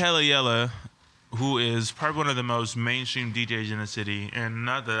 DJ Hella Yella, who is probably one of the most mainstream DJs in the city, and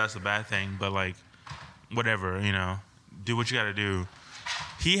not that that's a bad thing, but like, whatever, do what you got to do.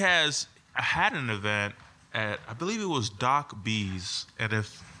 He had an event at, I believe it was Doc B's, and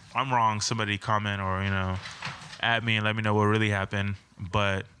if I'm wrong, somebody comment or add me and let me know what really happened.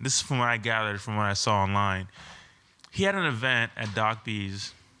 But this is from what I gathered from what I saw online. He had an event at Doc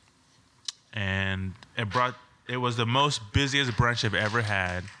B's, and it was the most busiest brunch I've ever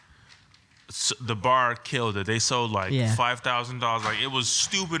had. The bar killed it. They sold like $5,000. Like, it was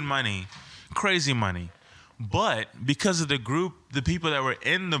stupid money, crazy money. But because of the people that were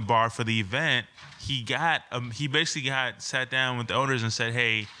in the bar for the event, he basically sat down with the owners and said,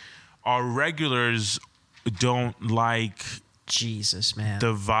 "Hey, our regulars don't like Jesus, man.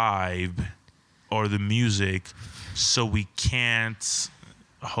 the vibe or the music, so we can't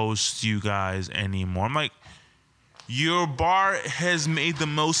host you guys anymore." I'm like, your bar has made the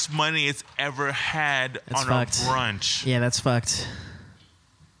most money it's ever had That's on fucked. a brunch. Yeah, that's fucked.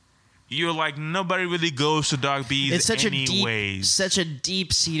 You're like, nobody really goes to Doc B's It's such anyways. a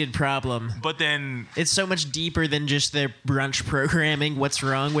deep-seated problem. But then, It's so much deeper than just their brunch programming. What's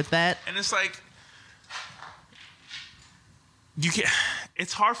wrong with that? and it's like,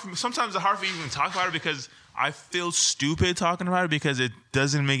 it's hard for me. Sometimes it's hard for me to even talk about it because I feel stupid talking about it because it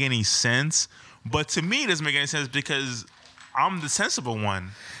doesn't make any sense. But to me, it doesn't make any sense because I'm the sensible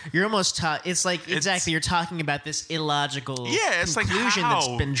one. You're almost it's like exactly you're talking about this illogical It's like, conclusion how? that's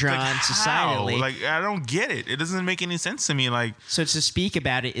been drawn Like, societally. how? Like, I don't get it. It doesn't make any sense to me. Like, so to speak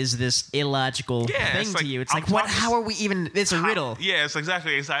about it is this illogical Yeah, thing it's to like, you. It's I'm like, what? talking- How are we even? It's a riddle. Yeah, it's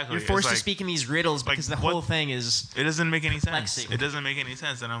exactly. You're It's forced to like, speak in these riddles like, because the what- whole thing is. It doesn't make any sense. Flexing. It doesn't make any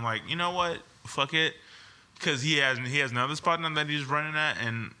sense. And I'm like, you know what? Fuck it. Because he has another spot now that he's running at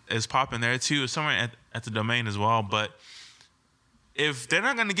and is popping there too. Somewhere at the Domain as well. But if they're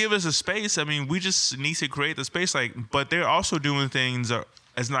not going to give us a space, I mean, we just need to create the space. Like, but they're also doing things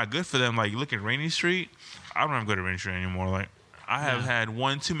that's not good for them. Like, look at Rainy Street. I don't even go to Rainy Street anymore. Like, I have had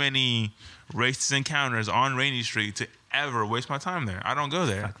one too many racist encounters on Rainy Street to ever waste my time there. I don't go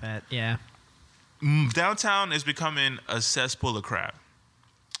there. Fuck that. Yeah. Downtown is becoming a cesspool of crap.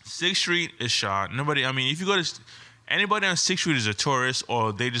 6th Street is shot. Nobody. I mean, if you go to anybody on 6th Street is a tourist,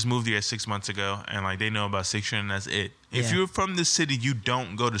 or they just moved here 6 months ago and like they know about 6th Street and that's it. If Yeah. you're from the city, you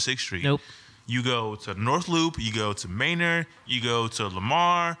don't go to 6th Street. Nope. You go to North Loop, you go to Maynard, you go to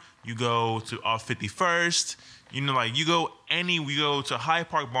Lamar, you go to off 51st. You know, like you go to Hyde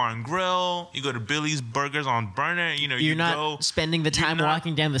Park Bar and Grill, you go to Billy's Burgers on Burner. You know, You're not spending the time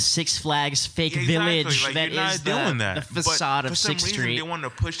walking down the Six Flags fake village like, that you're not is doing the that. facade but of for some 6th reason, Street. They want to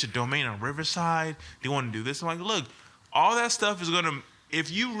push the domain on Riverside. They want to do this. I'm like, look, all that stuff is gonna.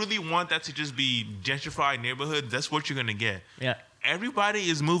 If you really want that to just be gentrified neighborhood, that's what you're gonna get. Yeah. Everybody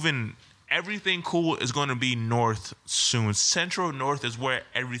is moving. Everything cool is going to be north soon. Central North is where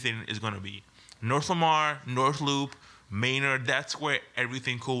everything is going to be. North Lamar, North Loop, Maynard, that's where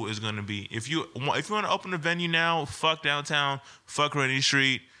everything cool is going to be. If you want to open a venue now, fuck downtown, fuck Rainy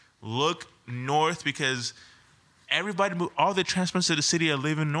Street, look north, because everybody, all the transplants to the city are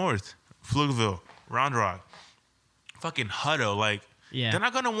living north. Pflugerville, Round Rock, fucking Hutto. Like, Yeah. they're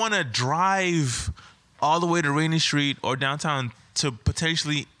not going to want to drive all the way to Rainy Street or downtown to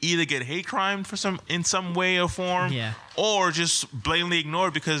potentially either get hate crime in some way or form, Yeah. or just blatantly ignore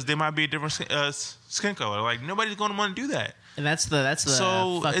it because they might be a different skin color. Like, nobody's going to want to do that. And that's the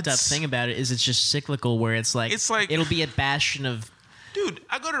So fucked up it's- thing about it is it's just cyclical, where it's like it'll be a bastion of Dude,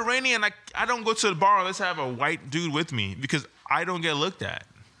 I go to Rainy and I don't go to the bar unless I have a white dude with me because I don't get looked at.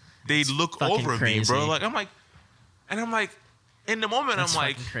 They look fucking over crazy. me, bro. Like, I'm like, in the moment, that's I'm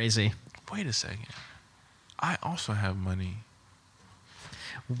like, fucking crazy. wait a second. I also have money.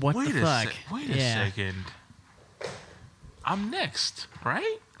 What the fuck? Wait a second. I'm next,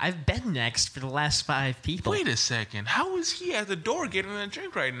 right? I've been next for the last 5 people. Wait a second. How is he at the door getting a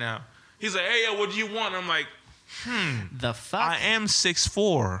drink right now? He's like, hey, yo, what do you want? I'm like, The fuck? I am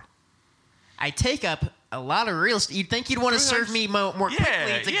 6'4". I take up a lot of real estate. You'd think you'd want to serve me more quickly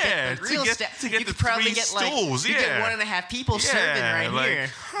to get the real estate. to get you the could probably 3 get stools, you yeah. get 1.5 people serving right like, here.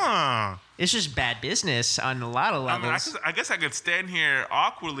 Huh. It's just bad business on a lot of I mean, levels. I guess I could stand here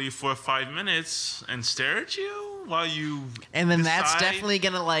awkwardly for 5 minutes and stare at you while you and then that's decide. definitely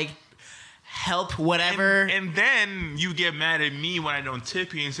gonna like help whatever. And then you get mad at me when I don't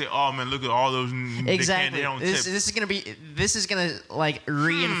tip you and say, "Oh man, look at all those." Exactly. They don't This tip. is gonna like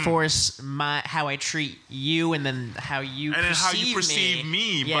reinforce how I treat you, and then how you and then perceive how you perceive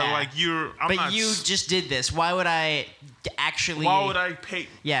me. Yeah. But like I'm not. you just did this. Why would I actually? Why would I pay?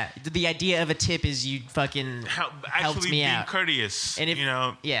 Yeah, the idea of a tip is you fucking Helped helped me being out. courteous. And if- you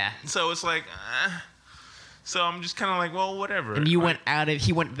know. Yeah. So it's like. So I'm just kind of like, well, whatever. And you Like,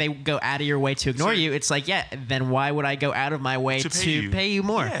 they go out of your way to ignore So- you. It's like, yeah, then why would I go out of my way to pay you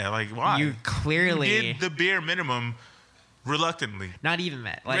more? Yeah, like why? You clearly you did the bare minimum reluctantly. not even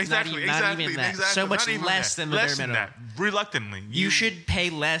that. Like Exactly, not even that. So much Not even less that. than the Less bare than minimum. that. Reluctantly. You should pay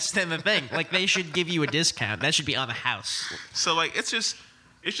less than the thing. Like they should give you a discount. That should be on the house. So like it's just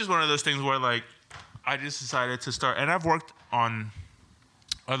one of those things where like I just decided to start, and I've worked on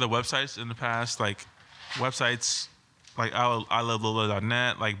other websites in the past, like websites like I love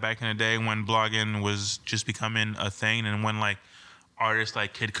Lola.net, like back in the day when blogging was just becoming a thing, and when like artists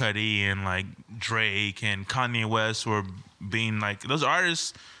like Kid Cudi and like Drake and Kanye West were being like those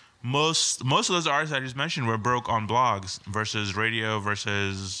artists. Most of those artists I just mentioned were broke on blogs versus radio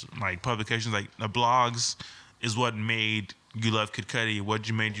versus like publications. Like the blogs is what made you love Kid Cudi,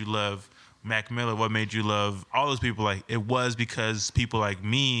 what made you love Mac Miller, what made you love all those people. Like it was because people like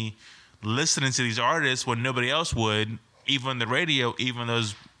me listening to these artists when nobody else would, even the radio, even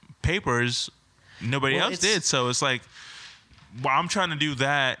those papers, nobody else did. So it's like, well, I'm trying to do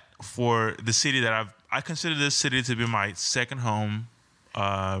that for the city that I consider this city to be my second home.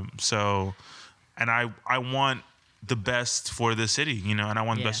 So, and I want the best for the city, you know, and I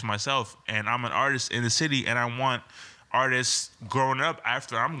want the best for myself. And I'm an artist in the city, and I want artists growing up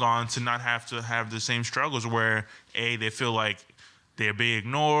after I'm gone to not have to have the same struggles where they feel like they're being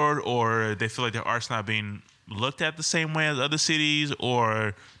ignored, or they feel like their art's not being looked at the same way as other cities,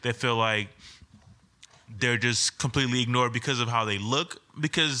 or they feel like they're just completely ignored because of how they look.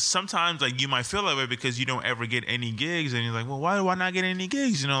 Because sometimes like you might feel that way because you don't ever get any gigs, and you're like, well, why do I not get any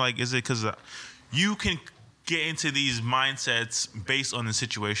gigs? You know, like, is it because you can get into these mindsets based on the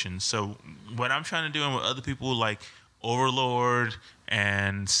situation. So what I'm trying to do, and what other people like Overlord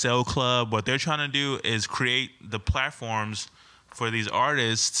and Cell Club, what they're trying to do is create the platforms for these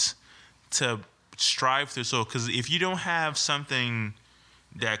artists to strive through. So, because if you don't have something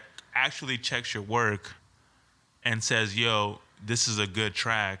that actually checks your work and says, yo, this is a good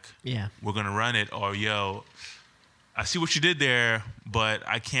track. Yeah. We're gonna run it. Or yo, I see what you did there, but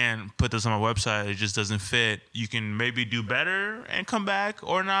I can't put this on my website. It just doesn't fit. You can maybe do better and come back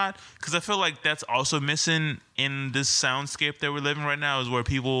or not. Because I feel like that's also missing in this soundscape that we're living right now, is where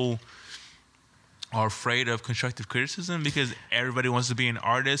people are afraid of constructive criticism because everybody wants to be an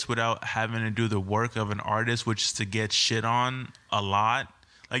artist without having to do the work of an artist, which is to get shit on a lot.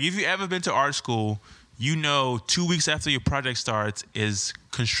 Like, if you ever been to art school, you know 2 weeks after your project starts is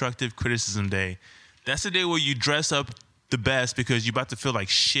constructive criticism day. That's the day where you dress up the best because you're about to feel like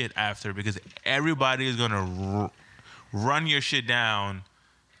shit after, because everybody is going to run your shit down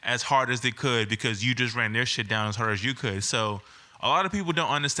as hard as they could because you just ran their shit down as hard as you could. So a lot of people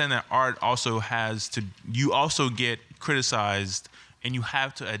don't understand that art also has to, you also get criticized and you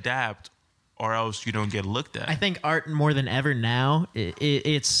have to adapt or else you don't get looked at. I think art more than ever now,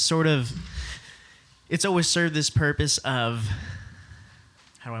 it's sort of, it's always served this purpose of,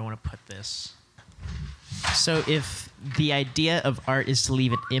 how do I want to put this? So if the idea of art is to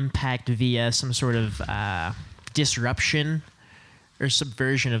leave an impact via some sort of disruption or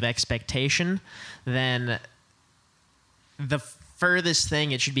subversion of expectation, then the furthest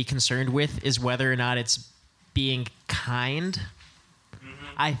thing it should be concerned with is whether or not it's being kind.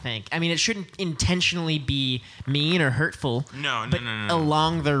 I think. I mean, it shouldn't intentionally be mean or hurtful. No.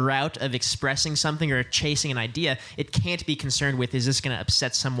 Along the route of expressing something or chasing an idea, it can't be concerned with, is this going to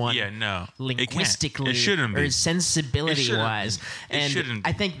upset someone linguistically it shouldn't be. or sensibility-wise? It shouldn't be.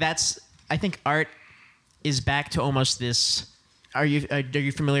 I think art is back to almost this. Are you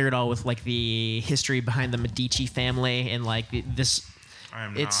familiar at all with like the history behind the Medici family and like this? I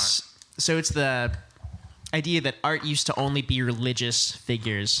am It's the idea that art used to only be religious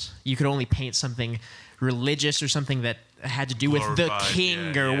figures. You could only paint something religious or something that had to do with the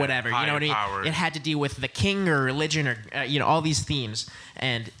king or whatever. You know what I mean? Power. It had to do with the king or religion or all these themes,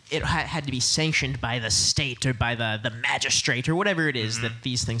 and it had to be sanctioned by the state or by the magistrate or whatever it is that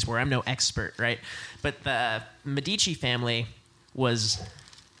these things were. I'm no expert, right? But the Medici family was,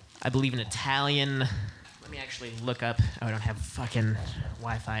 I believe, an Italian. Let me actually look up. Oh, I don't have fucking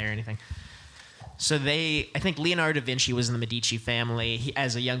Wi-Fi or anything. So I think Leonardo da Vinci was in the Medici family.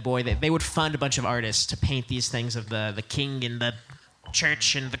 As a young boy, they would fund a bunch of artists to paint these things of the king and the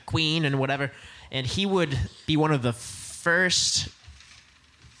church and the queen and whatever. And he would be one of the first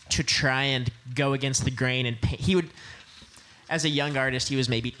to try and go against the grain and paint. He would, as a young artist, he was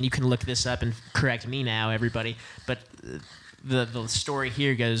maybe, you can look this up and correct me now, everybody, but the story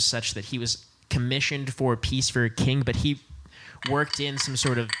here goes such that he was commissioned for a piece for a king, but he worked in some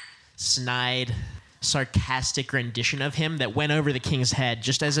sort of snide, sarcastic rendition of him that went over the king's head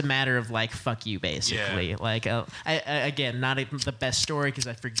just as a matter of like, fuck you, basically. Yeah. Like, again, not the best story because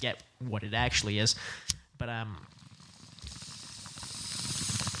I forget what it actually is, but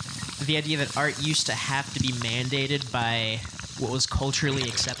the idea that art used to have to be mandated by what was culturally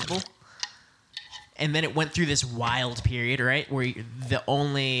acceptable, and then it went through this wild period, right, where the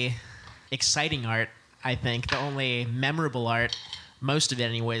only exciting art, I think, the only memorable art, most of it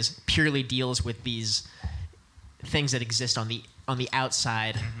anyways, purely deals with these things that exist on the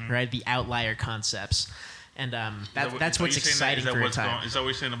outside, right? The outlier concepts. And that's what's exciting for a time. Is that what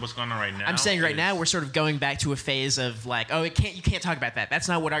you're saying what's going on right now? I'm saying right now we're sort of going back to a phase of like, oh, you can't talk about that. That's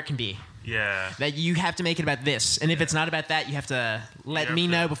not what art can be. Yeah. That you have to make it about this. And if it's not about that, you have to let me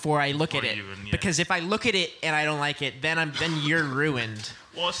know before I look at it. Because if I look at it and I don't like it, then you're ruined.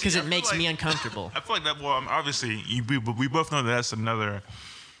 Because it makes me uncomfortable. I feel like that. Well, obviously, we both know that that's another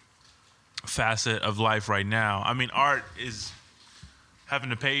facet of life right now. I mean, art is having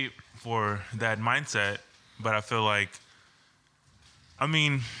to pay for that mindset, but I feel like, I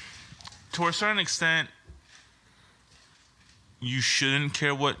mean, to a certain extent, you shouldn't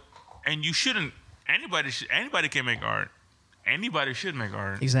care what, and you shouldn't. Anybody can make art. Anybody should make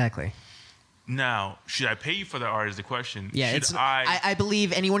art. Exactly. Now, should I pay you for the art is the question. Yeah, I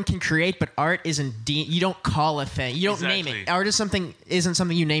believe anyone can create, but art isn't. You don't call a thing. You don't name it. Art isn't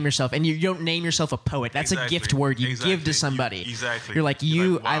something you name yourself, and you don't name yourself a poet. That's a gift word you give to somebody. You're like,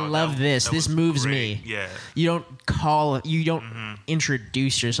 wow, I love this. This moves me. Yeah. You don't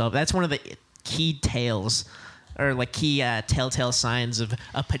introduce yourself. That's one of the key tales. Or like key telltale signs of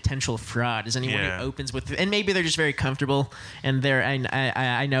a potential fraud is anyone who opens with, and maybe they're just very comfortable, and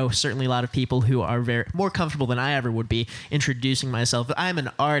I know certainly a lot of people who are very more comfortable than I ever would be introducing myself. I'm an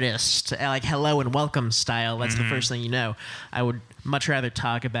artist, like hello and welcome style. That's the first thing you know. I would much rather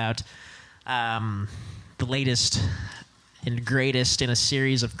talk about the latest and greatest in a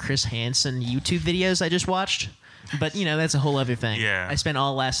series of Chris Hansen YouTube videos I just watched, but that's a whole other thing. Yeah. I spent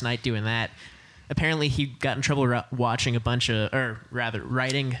all last night doing that. apparently he got in trouble writing a bunch of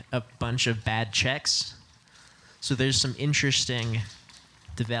bad checks. So there's some interesting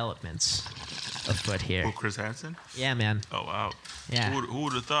developments afoot here. Well, Chris Hansen? Yeah, man. Oh, wow. Yeah. Who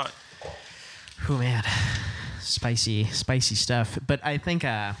would have thought? Oh, man. Spicy stuff. But I think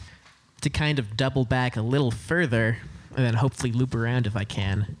to kind of double back a little further and then hopefully loop around if I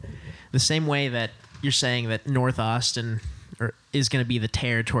can, the same way that you're saying that North Austin is going to be the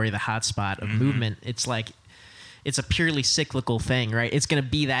territory, the hotspot of movement, it's like it's a purely cyclical thing, right? It's going to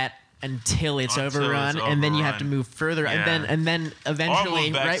be that until it's overrun, and then you have to move further, Yeah. and then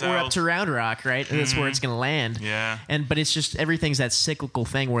eventually, back right, we're up south. to Round Rock, right? And that's where it's going to land. Yeah. But it's just everything's that cyclical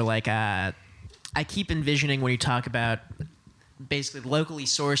thing where like I keep envisioning when you talk about basically locally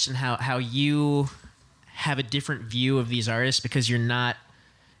sourced and how you have a different view of these artists because you're not.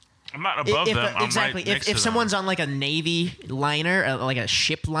 I'm not above them. I'm Exactly. right next to If them. someone's on like a Navy liner, like a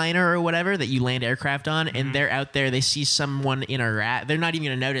ship liner or whatever that you land aircraft on, and they're out there, they see someone in a rat, they're not even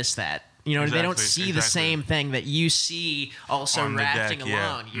going to notice that. You know, they don't Exactly, see the exactly. same thing that you see also On the rafting deck,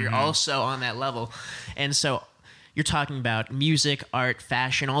 yeah. along. You're also on that level. And so you're talking about music, art,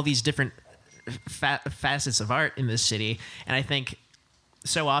 fashion, all these different facets of art in this city. And I think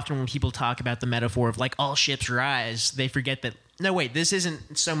so often when people talk about the metaphor of like all ships rise, they forget that no, wait, this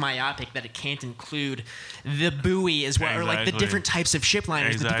isn't so myopic that it can't include the buoy as well, or like the Exactly. different types of ship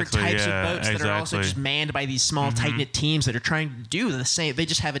liners, the different Exactly, types yeah, of boats that are also exactly. just manned by these small, tight-knit teams that are trying to do the same. They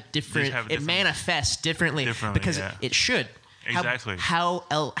just have a different. have a It different- manifests differently because yeah. it should. Exactly. How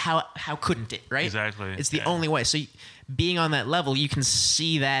couldn't it? Right. Exactly, It's the yeah. only way. So being on that level, you can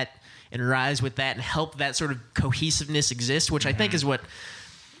see that and rise with that and help that sort of cohesiveness exist, which I think is what.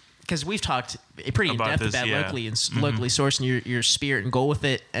 Because we've talked pretty in About depth this, about yeah. locally sourcing your spirit and goal with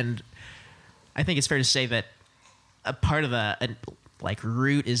it, and I think it's fair to say that a part of a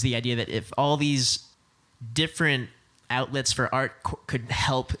root is the idea that if all these different outlets for art could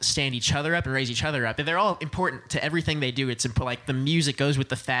help stand each other up and raise each other up, and they're all important to everything they do. It's like the music goes with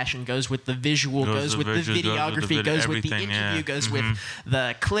the fashion, goes with the visual, goes with the videography, goes with the interview, goes with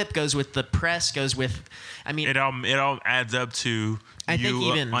the clip, goes with the press, goes with. I mean, It all adds up to I think you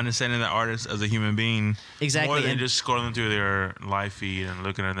even- understanding the artist as a human being Exactly, more than and- just scrolling through their live feed and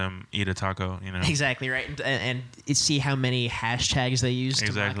looking at them eat a taco. You know, exactly right, and see how many hashtags they use to mark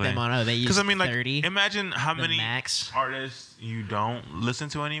exactly. them on. Oh, they use Because I mean, like, 30. imagine how the many max. artists you don't listen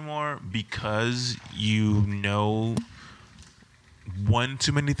to anymore because you know one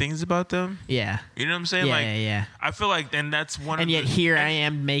too many things about them. Yeah. You know what I'm saying? Yeah, like, yeah. I feel like, and that's one. And of yet the, here I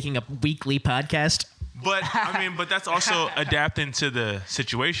am making a weekly podcast. But I mean, but that's also adapting to the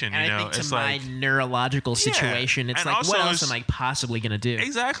situation. And You I know, think to it's my like neurological situation, it's and like, also what else it's- am I possibly going to do?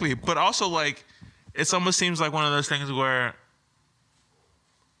 exactly. But also, like, it almost seems like one of those things where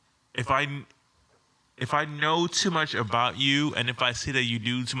if I know too much about you, and if I see that you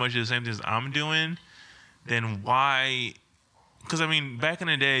do too much of the same things I'm doing, then why? Because I mean, back in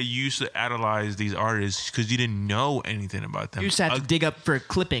the day, you used to idolize these artists because you didn't know anything about them. You just have to dig up for a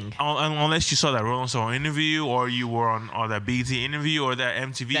clipping. Unless you saw that Rolling Stone interview, or you were on or that BT interview, or that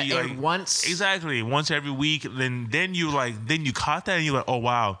MTV, That aired like once. exactly once every week. Then you caught that and you're like, oh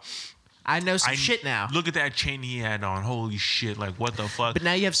wow, I know some shit now. Look at that chain he had on. Holy shit! Like what the fuck? But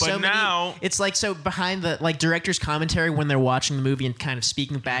now you have so many. now, It's like so behind the director's commentary when they're watching the movie and kind of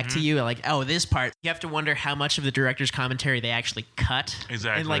speaking back Mm-hmm. to you, like, oh, this part. You have to wonder how much of the director's commentary they actually cut.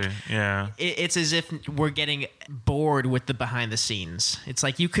 exactly. And like, yeah. it's as if we're getting bored with the behind the scenes. It's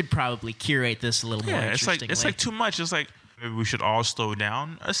like you could probably curate this a little more Yeah, interestingly. it's like too much. It's like maybe we should all slow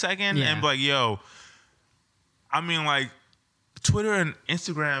down a second Yeah. and be like, yo, I mean, like Twitter and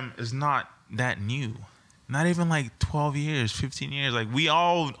Instagram is not that new. Not even like 12 years, 15 years. Like we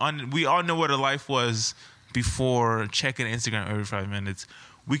all know what a life was before checking Instagram every 5 minutes.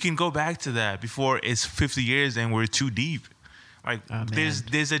 We can go back to that before it's 50 years and we're too deep. Like Oh, man.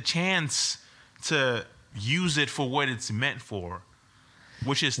 there's a chance to use it for what it's meant for,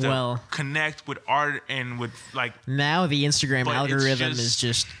 which is to Well- connect with art and with like. Now the Instagram But it's algorithm just- is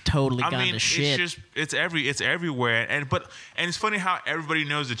just totally gone to shit. it's everywhere, and it's funny how everybody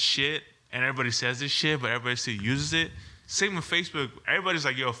knows it's shit and everybody says it's shit, but everybody still uses it. Same with Facebook. Everybody's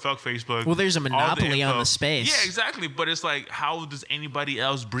like, yo, fuck Facebook. Well, there's a All the monopoly on info. the space. Yeah, exactly. But it's like, how does anybody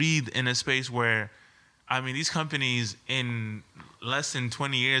else breathe in a space where, I mean, these companies in less than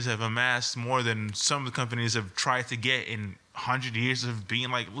 20 years have amassed more than some of the companies have tried to get in 100 years of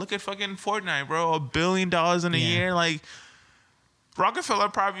being like, look at fucking Fortnite, bro, $1 billion in a Yeah. year. Like, Rockefeller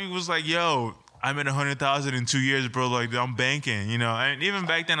probably was like, yo, I made 100,000 in 2 years, bro. Like, I'm banking, you know. And even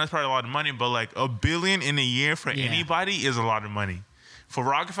back then, that's probably a lot of money. But like $1 billion in a year for Yeah. anybody is a lot of money. For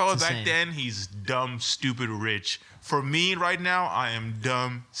Rockefeller It's back insane. then, he's dumb, stupid, rich. For me right now, I am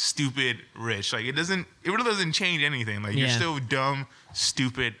dumb, stupid, rich. Like it really doesn't change anything. Like you're Yeah. still dumb,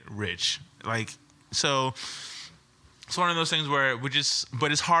 stupid, rich. Like so. It's one of those things where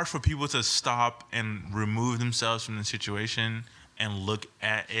but it's hard for people to stop and remove themselves from the situation and look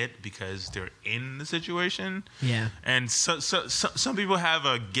at it because they're in the situation. Yeah. And so some people have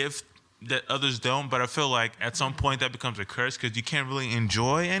a gift that others don't, but I feel like at some point that becomes a curse because you can't really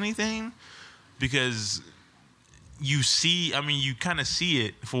enjoy anything because you kind of see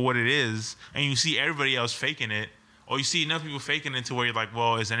it for what it is, and you see everybody else faking it, or you see enough people faking it to where you're like,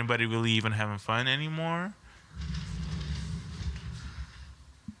 well, is anybody really even having fun anymore?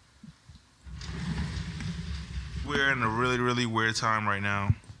 We're in a really, really weird time right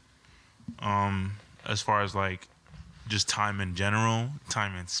now. As far as like just time in general,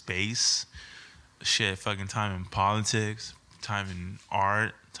 time in space, shit, fucking time in politics, time in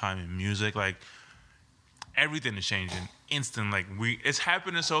art, time in music, like everything is changing instant. Like it's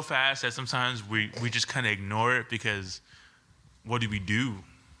happening so fast that sometimes we just kind of ignore it because what do we do?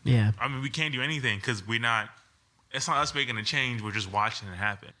 Yeah. I mean, we can't do anything because it's not us making a change. We're just watching it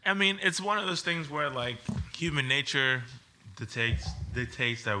happen. I mean, it's one of those things where like human nature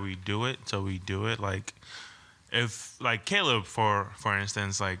dictates that we do it. So we do it. Like if like Caleb, for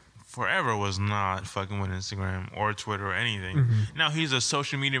instance, like forever was not fucking with Instagram or Twitter or anything. Mm-hmm. Now he's a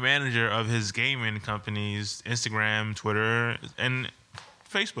social media manager of his gaming companies, Instagram, Twitter, and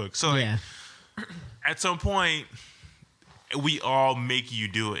Facebook. So like, Yeah. at some point, we all make you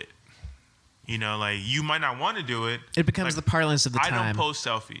do it. You know, like you might not want to do it. It becomes Like, the parlance of the I time. don't post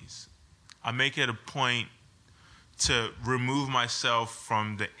selfies. I make it a point to remove myself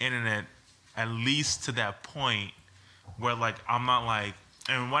from the internet, at least to that point where like I'm not like.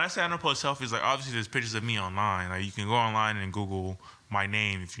 And when I say I don't post selfies, like obviously there's pictures of me online. Like you can go online and Google my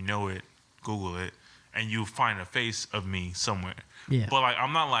name if you know it, Google it, and you'll find a face of me somewhere. Yeah. But like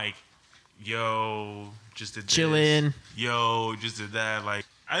I'm not like, yo, just did this. Chillin'. Yo, just did that. Like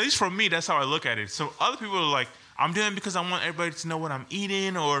at least for me, that's how I look at it. So other people are like, I'm doing it because I want everybody to know what I'm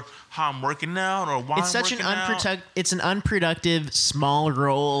eating or how I'm working out or why It's such I'm an working out. it's an unproductive small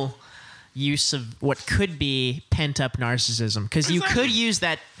role use of what could be pent up narcissism, because you Exactly. could use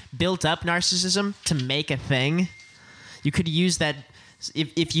that built up narcissism to make a thing. You could use that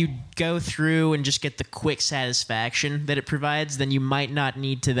if you go through and just get the quick satisfaction that it provides, then you might not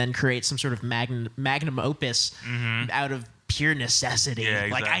need to then create some sort of magnum opus out of pure necessity. Yeah,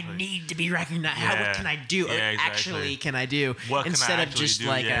 Like I exactly. need to be recognized. How Yeah. what can I do? Or Yeah, exactly. actually can I do? What can instead I of actually just do?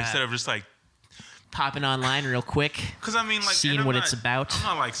 like Instead of just like, popping online real quick. because I mean like Seeing and I'm what not- it's about. I'm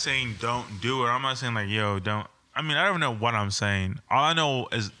not like saying don't do it. I'm not saying like yo don't. I mean I don't know what I'm saying.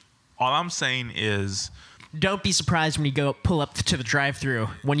 All I'm saying is Don't be surprised when you go pull up to the drive-thru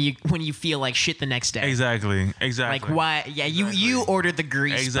when you feel like shit the next day. exactly. Like why? Yeah, you ordered the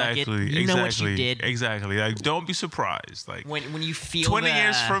grease bucket. You know what you did. Exactly. Like don't be surprised. Like When you feel 20 the,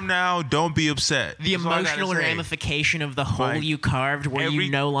 years from now, don't be upset. the That's all I gotta emotional say. ramification of the hole Like, you carved, where you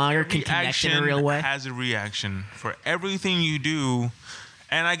no longer can every connect in a action real way. has a reaction for everything you do.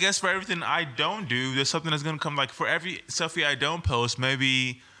 And I guess for everything I don't do, there's something that's going to come. Like for every selfie I don't post,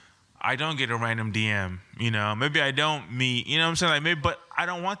 maybe I don't get a random DM, you know? Maybe I don't meet, you know what I'm saying? Like maybe, but I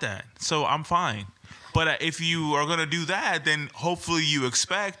don't want that. So I'm fine. But if you are going to do that, then hopefully you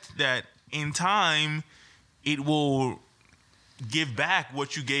expect that in time it will give back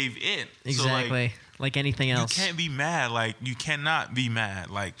what you gave it. So, like, Exactly. like anything else. you can't be mad. Like you cannot be mad.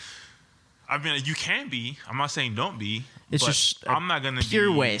 Like I mean, you can be. I'm not saying don't be. It's but just a I'm not gonna pure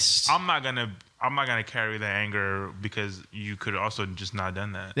be, waste. I'm not gonna carry that anger because you could also just not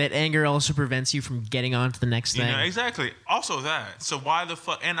done that. That anger also prevents you from getting on to the next You thing. know, exactly. Also that. So why the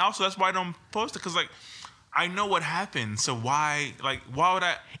fuck? And also that's why I don't post it because like I know what happened. So why would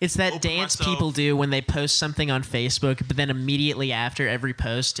I? It's that open dance myself- people do when they post something on Facebook, but then immediately after every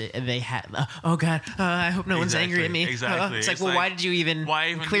post, they have, oh God, I hope no one's angry at me. Exactly. It's like, It's well, like, why did you even?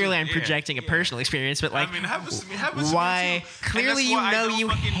 why even Clearly, do- I'm yeah, projecting a yeah. personal experience, but like, I mean, happens to me too. why? And Clearly, that's you why I know don't you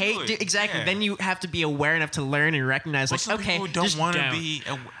fucking do hate. it. Exactly. Yeah. Then you have to be aware enough to learn and recognize, But like, some okay, people don't just want to don't. be.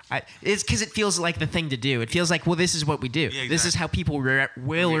 It's because it feels like the thing to do. It feels like, well, this is what we do. Yeah, This is exactly. how people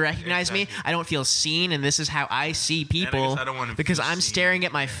will Yeah, recognize me. exactly. I don't feel seen, and this is how I see people. I don't wanna because feel I'm seen. staring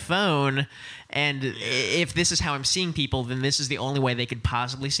at my phone, and if this is how I'm seeing people, then this is the only way they could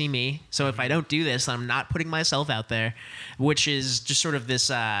possibly see me. So if I don't do this, I'm not putting myself out there, which is just sort of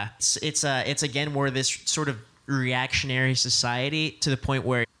this. It's again we're this sort of reactionary society to the point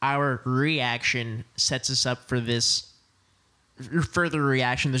where our reaction sets us up for this further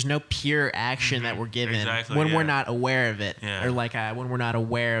reaction. There's no pure action that we're given Exactly, when we're yeah. not aware of it, Yeah. or like when we're not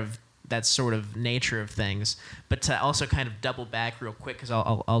aware of that sort of nature of things. But to also kind of double back real quick, because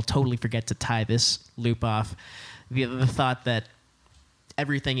I'll totally forget to tie this loop off. The thought that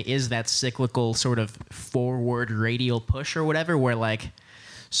everything is that cyclical sort of forward radial push or whatever, where like,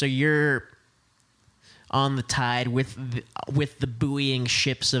 so you're on the tide with the buoying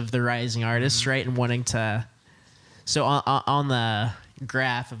ships of the rising artists, right? And wanting to, so on the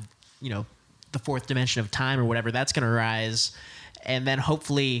graph of, the fourth dimension of time or whatever, that's going to rise. And then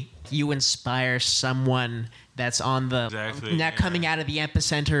hopefully you inspire someone that's on the coming out of the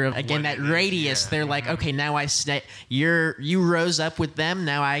epicenter of, again, that radius. They're like, okay, now you rose up with them.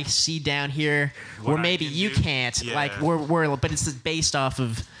 Now I see down here where maybe you can't. Yeah. Like but it's based off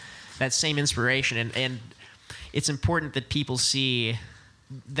of that same inspiration, and it's important that people see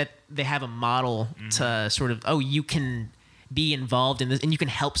that they have a model to sort of, you can be involved in this, and you can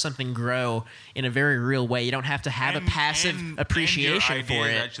help something grow in a very real way. You don't have to have a passive appreciation and your for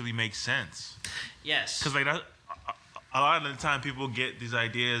it. Actually makes sense. Yes, Because like a lot of the time, people get these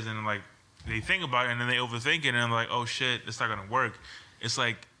ideas and like they think about it and then they overthink it and they're like, oh shit, it's not gonna work. It's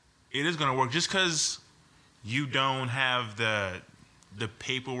like it is gonna work just because you don't have the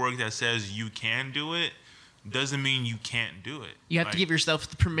paperwork that says you can do it. Doesn't mean you can't do it. You have to give yourself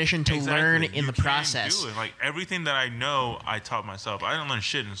the permission to learn in the process. Do it. Like everything that I know, I taught myself. I didn't learn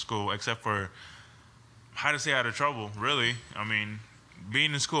shit in school except for how to stay out of trouble. Really, I mean,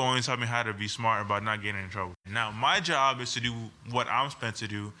 being in school only taught me how to be smart about not getting in trouble. Now my job is to do what I'm supposed to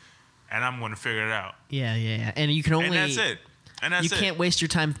do, and I'm going to figure it out. Yeah. And you can only. And that's it. You can't waste your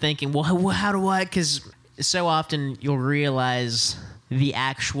time thinking, well, how do I? Because so often you'll realize the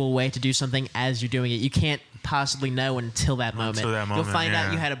actual way to do something as you're doing it. You can't possibly know until that moment. You'll find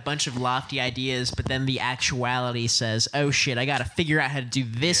out you had a bunch of lofty ideas, but then the actuality says, oh shit, I got to figure out how to do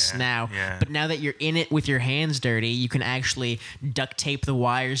this now. Yeah. But now that you're in it with your hands dirty, you can actually duct tape the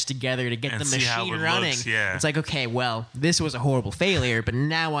wires together to get And the see how machine it running. looks, yeah. It's like, okay, well, this was a horrible failure, but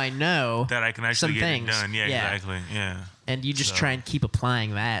now I know that I can actually some get things. it done. Yeah, exactly. Yeah. And you just try and keep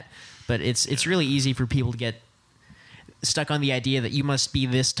applying that. But it's really easy for people to get stuck on the idea that you must be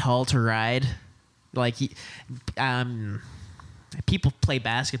this tall to ride. Like, people play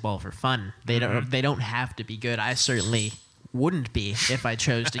basketball for fun. They don't have to be good. I certainly wouldn't be if I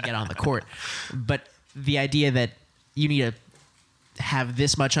chose to get on the court. But the idea that you need to have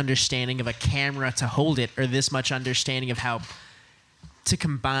this much understanding of a camera to hold it, or this much understanding of how to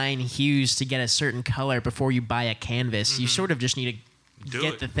combine hues to get a certain color before you buy a canvas, you sort of just need to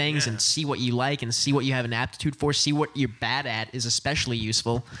get the things and see what you like and see what you have an aptitude for, see what you're bad at is especially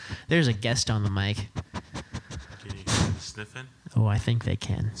useful. There's a guest on the mic. Can you sniff in? Oh, I think they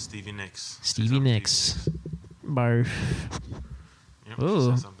can. Stevie Nicks. Stevie Nicks. Barf. Yep, Ooh. she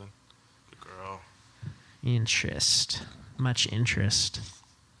said something. Good girl. Interest. Much interest.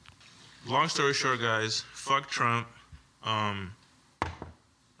 Long story short, guys, fuck Trump.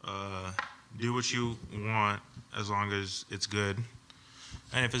 Do what you want as long as it's good.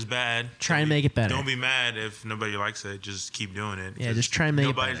 And if it's bad, Try and make it better. Don't be mad if nobody likes it. Just keep doing it. Yeah, just try and make it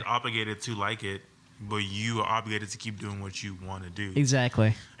Nobody's better. obligated to like it, but you are obligated to keep doing what you want to do.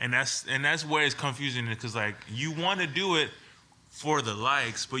 Exactly. And that's where it's confusing, because like you want to do it for the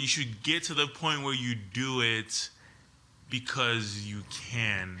likes, but you should get to the point where you do it because you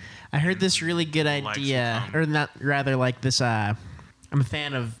can. I heard this really good Likes will idea, come. or not, rather like this. I'm a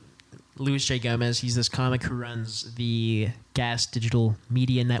fan of Luis J. Gomez. He's this comic who runs the Gas Digital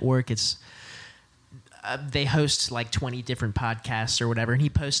Media Network. It's they host like 20 different podcasts or whatever, and he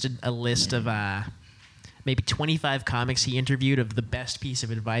posted a list of maybe 25 comics he interviewed of the best piece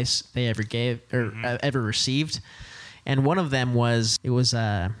of advice they ever gave or ever received. And one of them was it was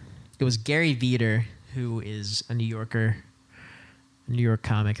Gary Veeder, who is a New York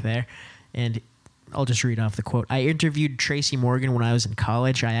comic there, and I'll just read off the quote. I interviewed Tracy Morgan when I was in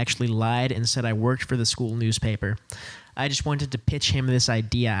college. I actually lied and said I worked for the school newspaper. I just wanted to pitch him this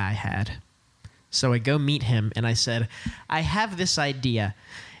idea I had. So I go meet him, and I said, I have this idea.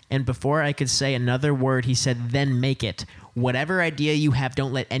 And before I could say another word, he said, then make it. Whatever idea you have,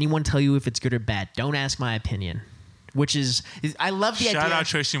 don't let anyone tell you if it's good or bad. Don't ask my opinion. Which is I love the idea. Shout out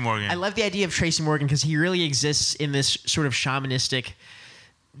Tracy Morgan. I love the idea of Tracy Morgan because he really exists in this sort of shamanistic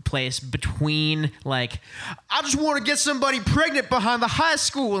place between, like, I just want to get somebody pregnant behind the high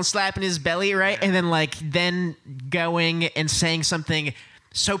school and slapping his belly, right? And then going and saying something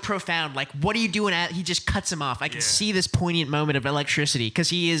so profound, like, what are you doing at? He just cuts him off. I can see this poignant moment of electricity because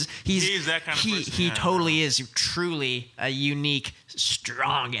he's that kind of person. He Yeah, totally is truly a unique,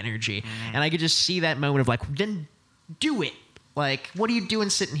 strong energy. And I could just see that moment of like, then do it. Like, what are you doing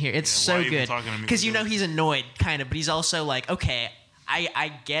sitting here? It's Yeah, why so are you even good talking to me because you like know this? he's annoyed, kind of, but he's also like, okay,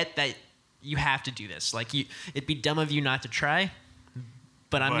 I get that you have to do this. Like, it'd be dumb of you not to try.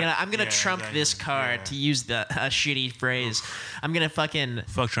 But I'm gonna yeah, trump this exactly. card Yeah. to use the shitty phrase. I'm gonna Fuck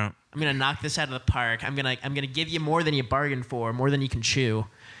Trump. I'm gonna knock this out of the park. I'm gonna give you more than you bargained for, more than you can chew,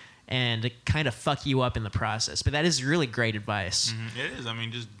 and kind of fuck you up in the process. But that is really great advice. It is. I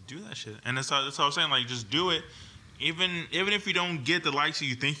mean, just do that shit. And that's all I'm saying. Like, just do it. Even if you don't get the likes that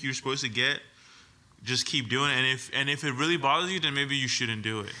you think you're supposed to get, just keep doing it. And if it really bothers you, then maybe you shouldn't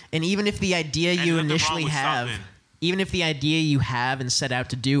do it. And even if the idea And you nothing wrong initially with have, stopping. even if the idea you have and set out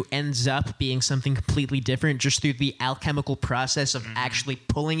to do ends up being something completely different just through the alchemical process of actually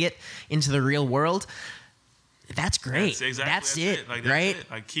pulling it into the real world, that's great. That's it, Like, right?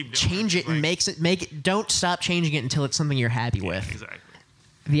 It. Like, keep doing Change it and Like, make it. Don't stop changing it until it's something you're happy yeah, with. exactly.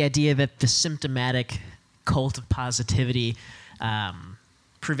 The idea that the symptomatic cult of positivity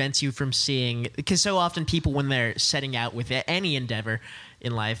prevents you from seeing, because so often people, when they're setting out with any endeavor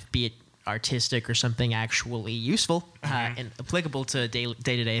in life, be it artistic or something actually useful and applicable to a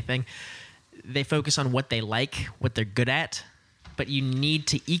day-to-day thing, they focus on what they like, what they're good at, but you need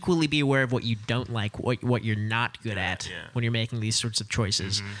to equally be aware of what you don't like, what you're not good at when you're making these sorts of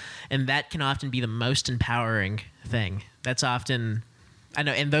choices. And that can often be the most empowering thing. That's often, I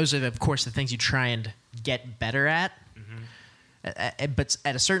know, and those are, of course, the things you try and get better at. But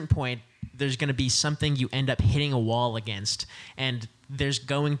at a certain point, there's going to be something you end up hitting a wall against, and there's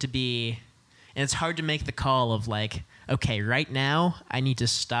going to be, and it's hard to make the call of like, okay, right now I need to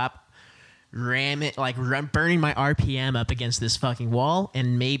stop burning my RPM up against this fucking wall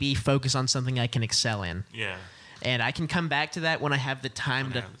and maybe focus on something I can excel in. Yeah. And I can come back to that when I have the time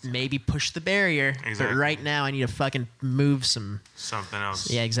When I to have the time. maybe push the barrier. Exactly. But right now I need to fucking move some. Something else.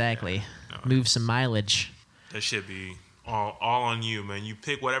 Yeah, exactly. No, Move some mileage. That should be all on you, man. You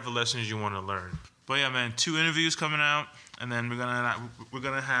pick whatever lessons you want to learn. But yeah, man, 2 interviews coming out, and then we're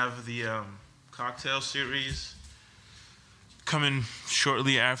gonna have the cocktail series coming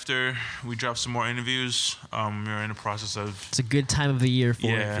shortly after we drop some more interviews. We're in the process of It's a good time of the year for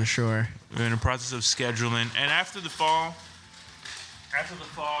it, for sure. We're in the process of scheduling, and after the fall is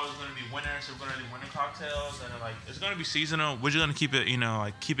going to be winter, so we're going to do winter cocktails, and like it's going to be seasonal. We're just going to keep it,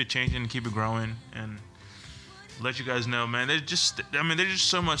 keep it changing, keep it growing, and let you guys know, man. There's just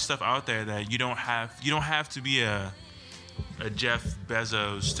so much stuff out there that you don't have to be a Jeff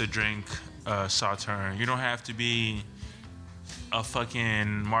Bezos to drink Sauterne. You don't have to be a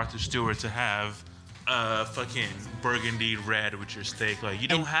fucking Martha Stewart to have a fucking burgundy red with your steak. Like, you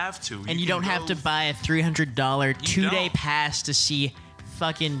don't have to. And you don't have to buy a $300 2-day don't. pass to see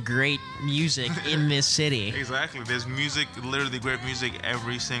fucking great music in this city. Exactly. There's music, literally great music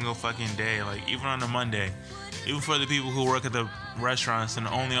every single fucking day. Like, even on a Monday. Even for the people who work at the restaurants and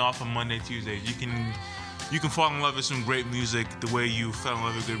only off on Monday, Tuesdays, you can fall in love with some great music the way you fell in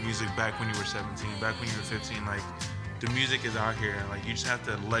love with good music back when you were 17, back when you were 15. Like, the music is out here. Like, you just have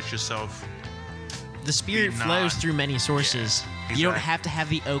to let yourself. The spirit Be flows not- through many sources. Yeah, You don't exactly. have to have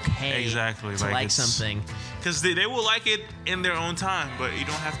the okay Exactly, to like, like it's- something. Because they will like it in their own time, but you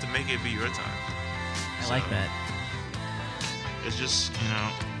don't have to make it be your time. I like that. It's just,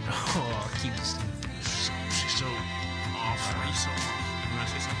 Oh, keep this. she's so off. Why are you so off? You want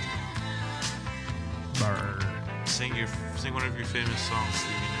to say something? Sing one of your famous songs,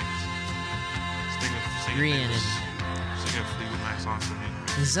 Stevie Nicks. Sing Rhiannon. a Fleetwood Mac song for me.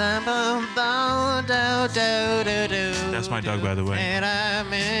 That's my dog, by the way. And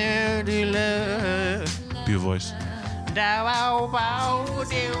I'm in to love. Beautiful voice.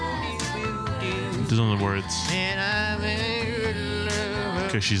 Those are the words. And I'm in love.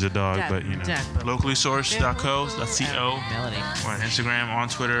 Because she's a dog, but locallysourced.co. Melody. We're on Instagram, on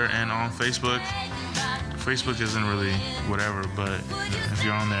Twitter, and on Facebook. Facebook isn't really whatever, but if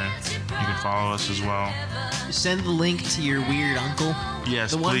you're on there, you can follow us as well. Send the link to your weird uncle.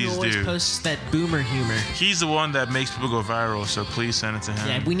 Yes, The one who please always do. posts that boomer humor. He's the one that makes people go viral, so please send it to him.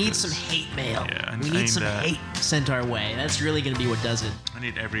 Yeah, we need 'cause some hate mail. Yeah, we I need need some that. hate sent our way. That's really going to be what does it. I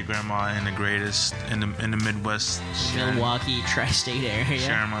need every grandma in the greatest in the Midwest sharing, Milwaukee, tri-state area.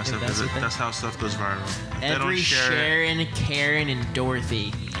 sharing my stuff. That's Because the thing. that's how stuff goes viral. If they don't Every share it, Sharon, Karen, and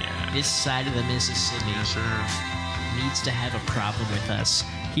Dorothy, yeah, this side of the Mississippi, yes, sir. needs to have a problem with us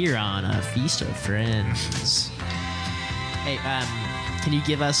here on a Feast of Friends. Hey, can you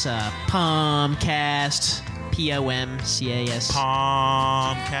give us a Pomcast? POMCAST.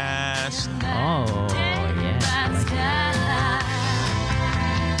 Palmcast. Oh, yeah. I like it.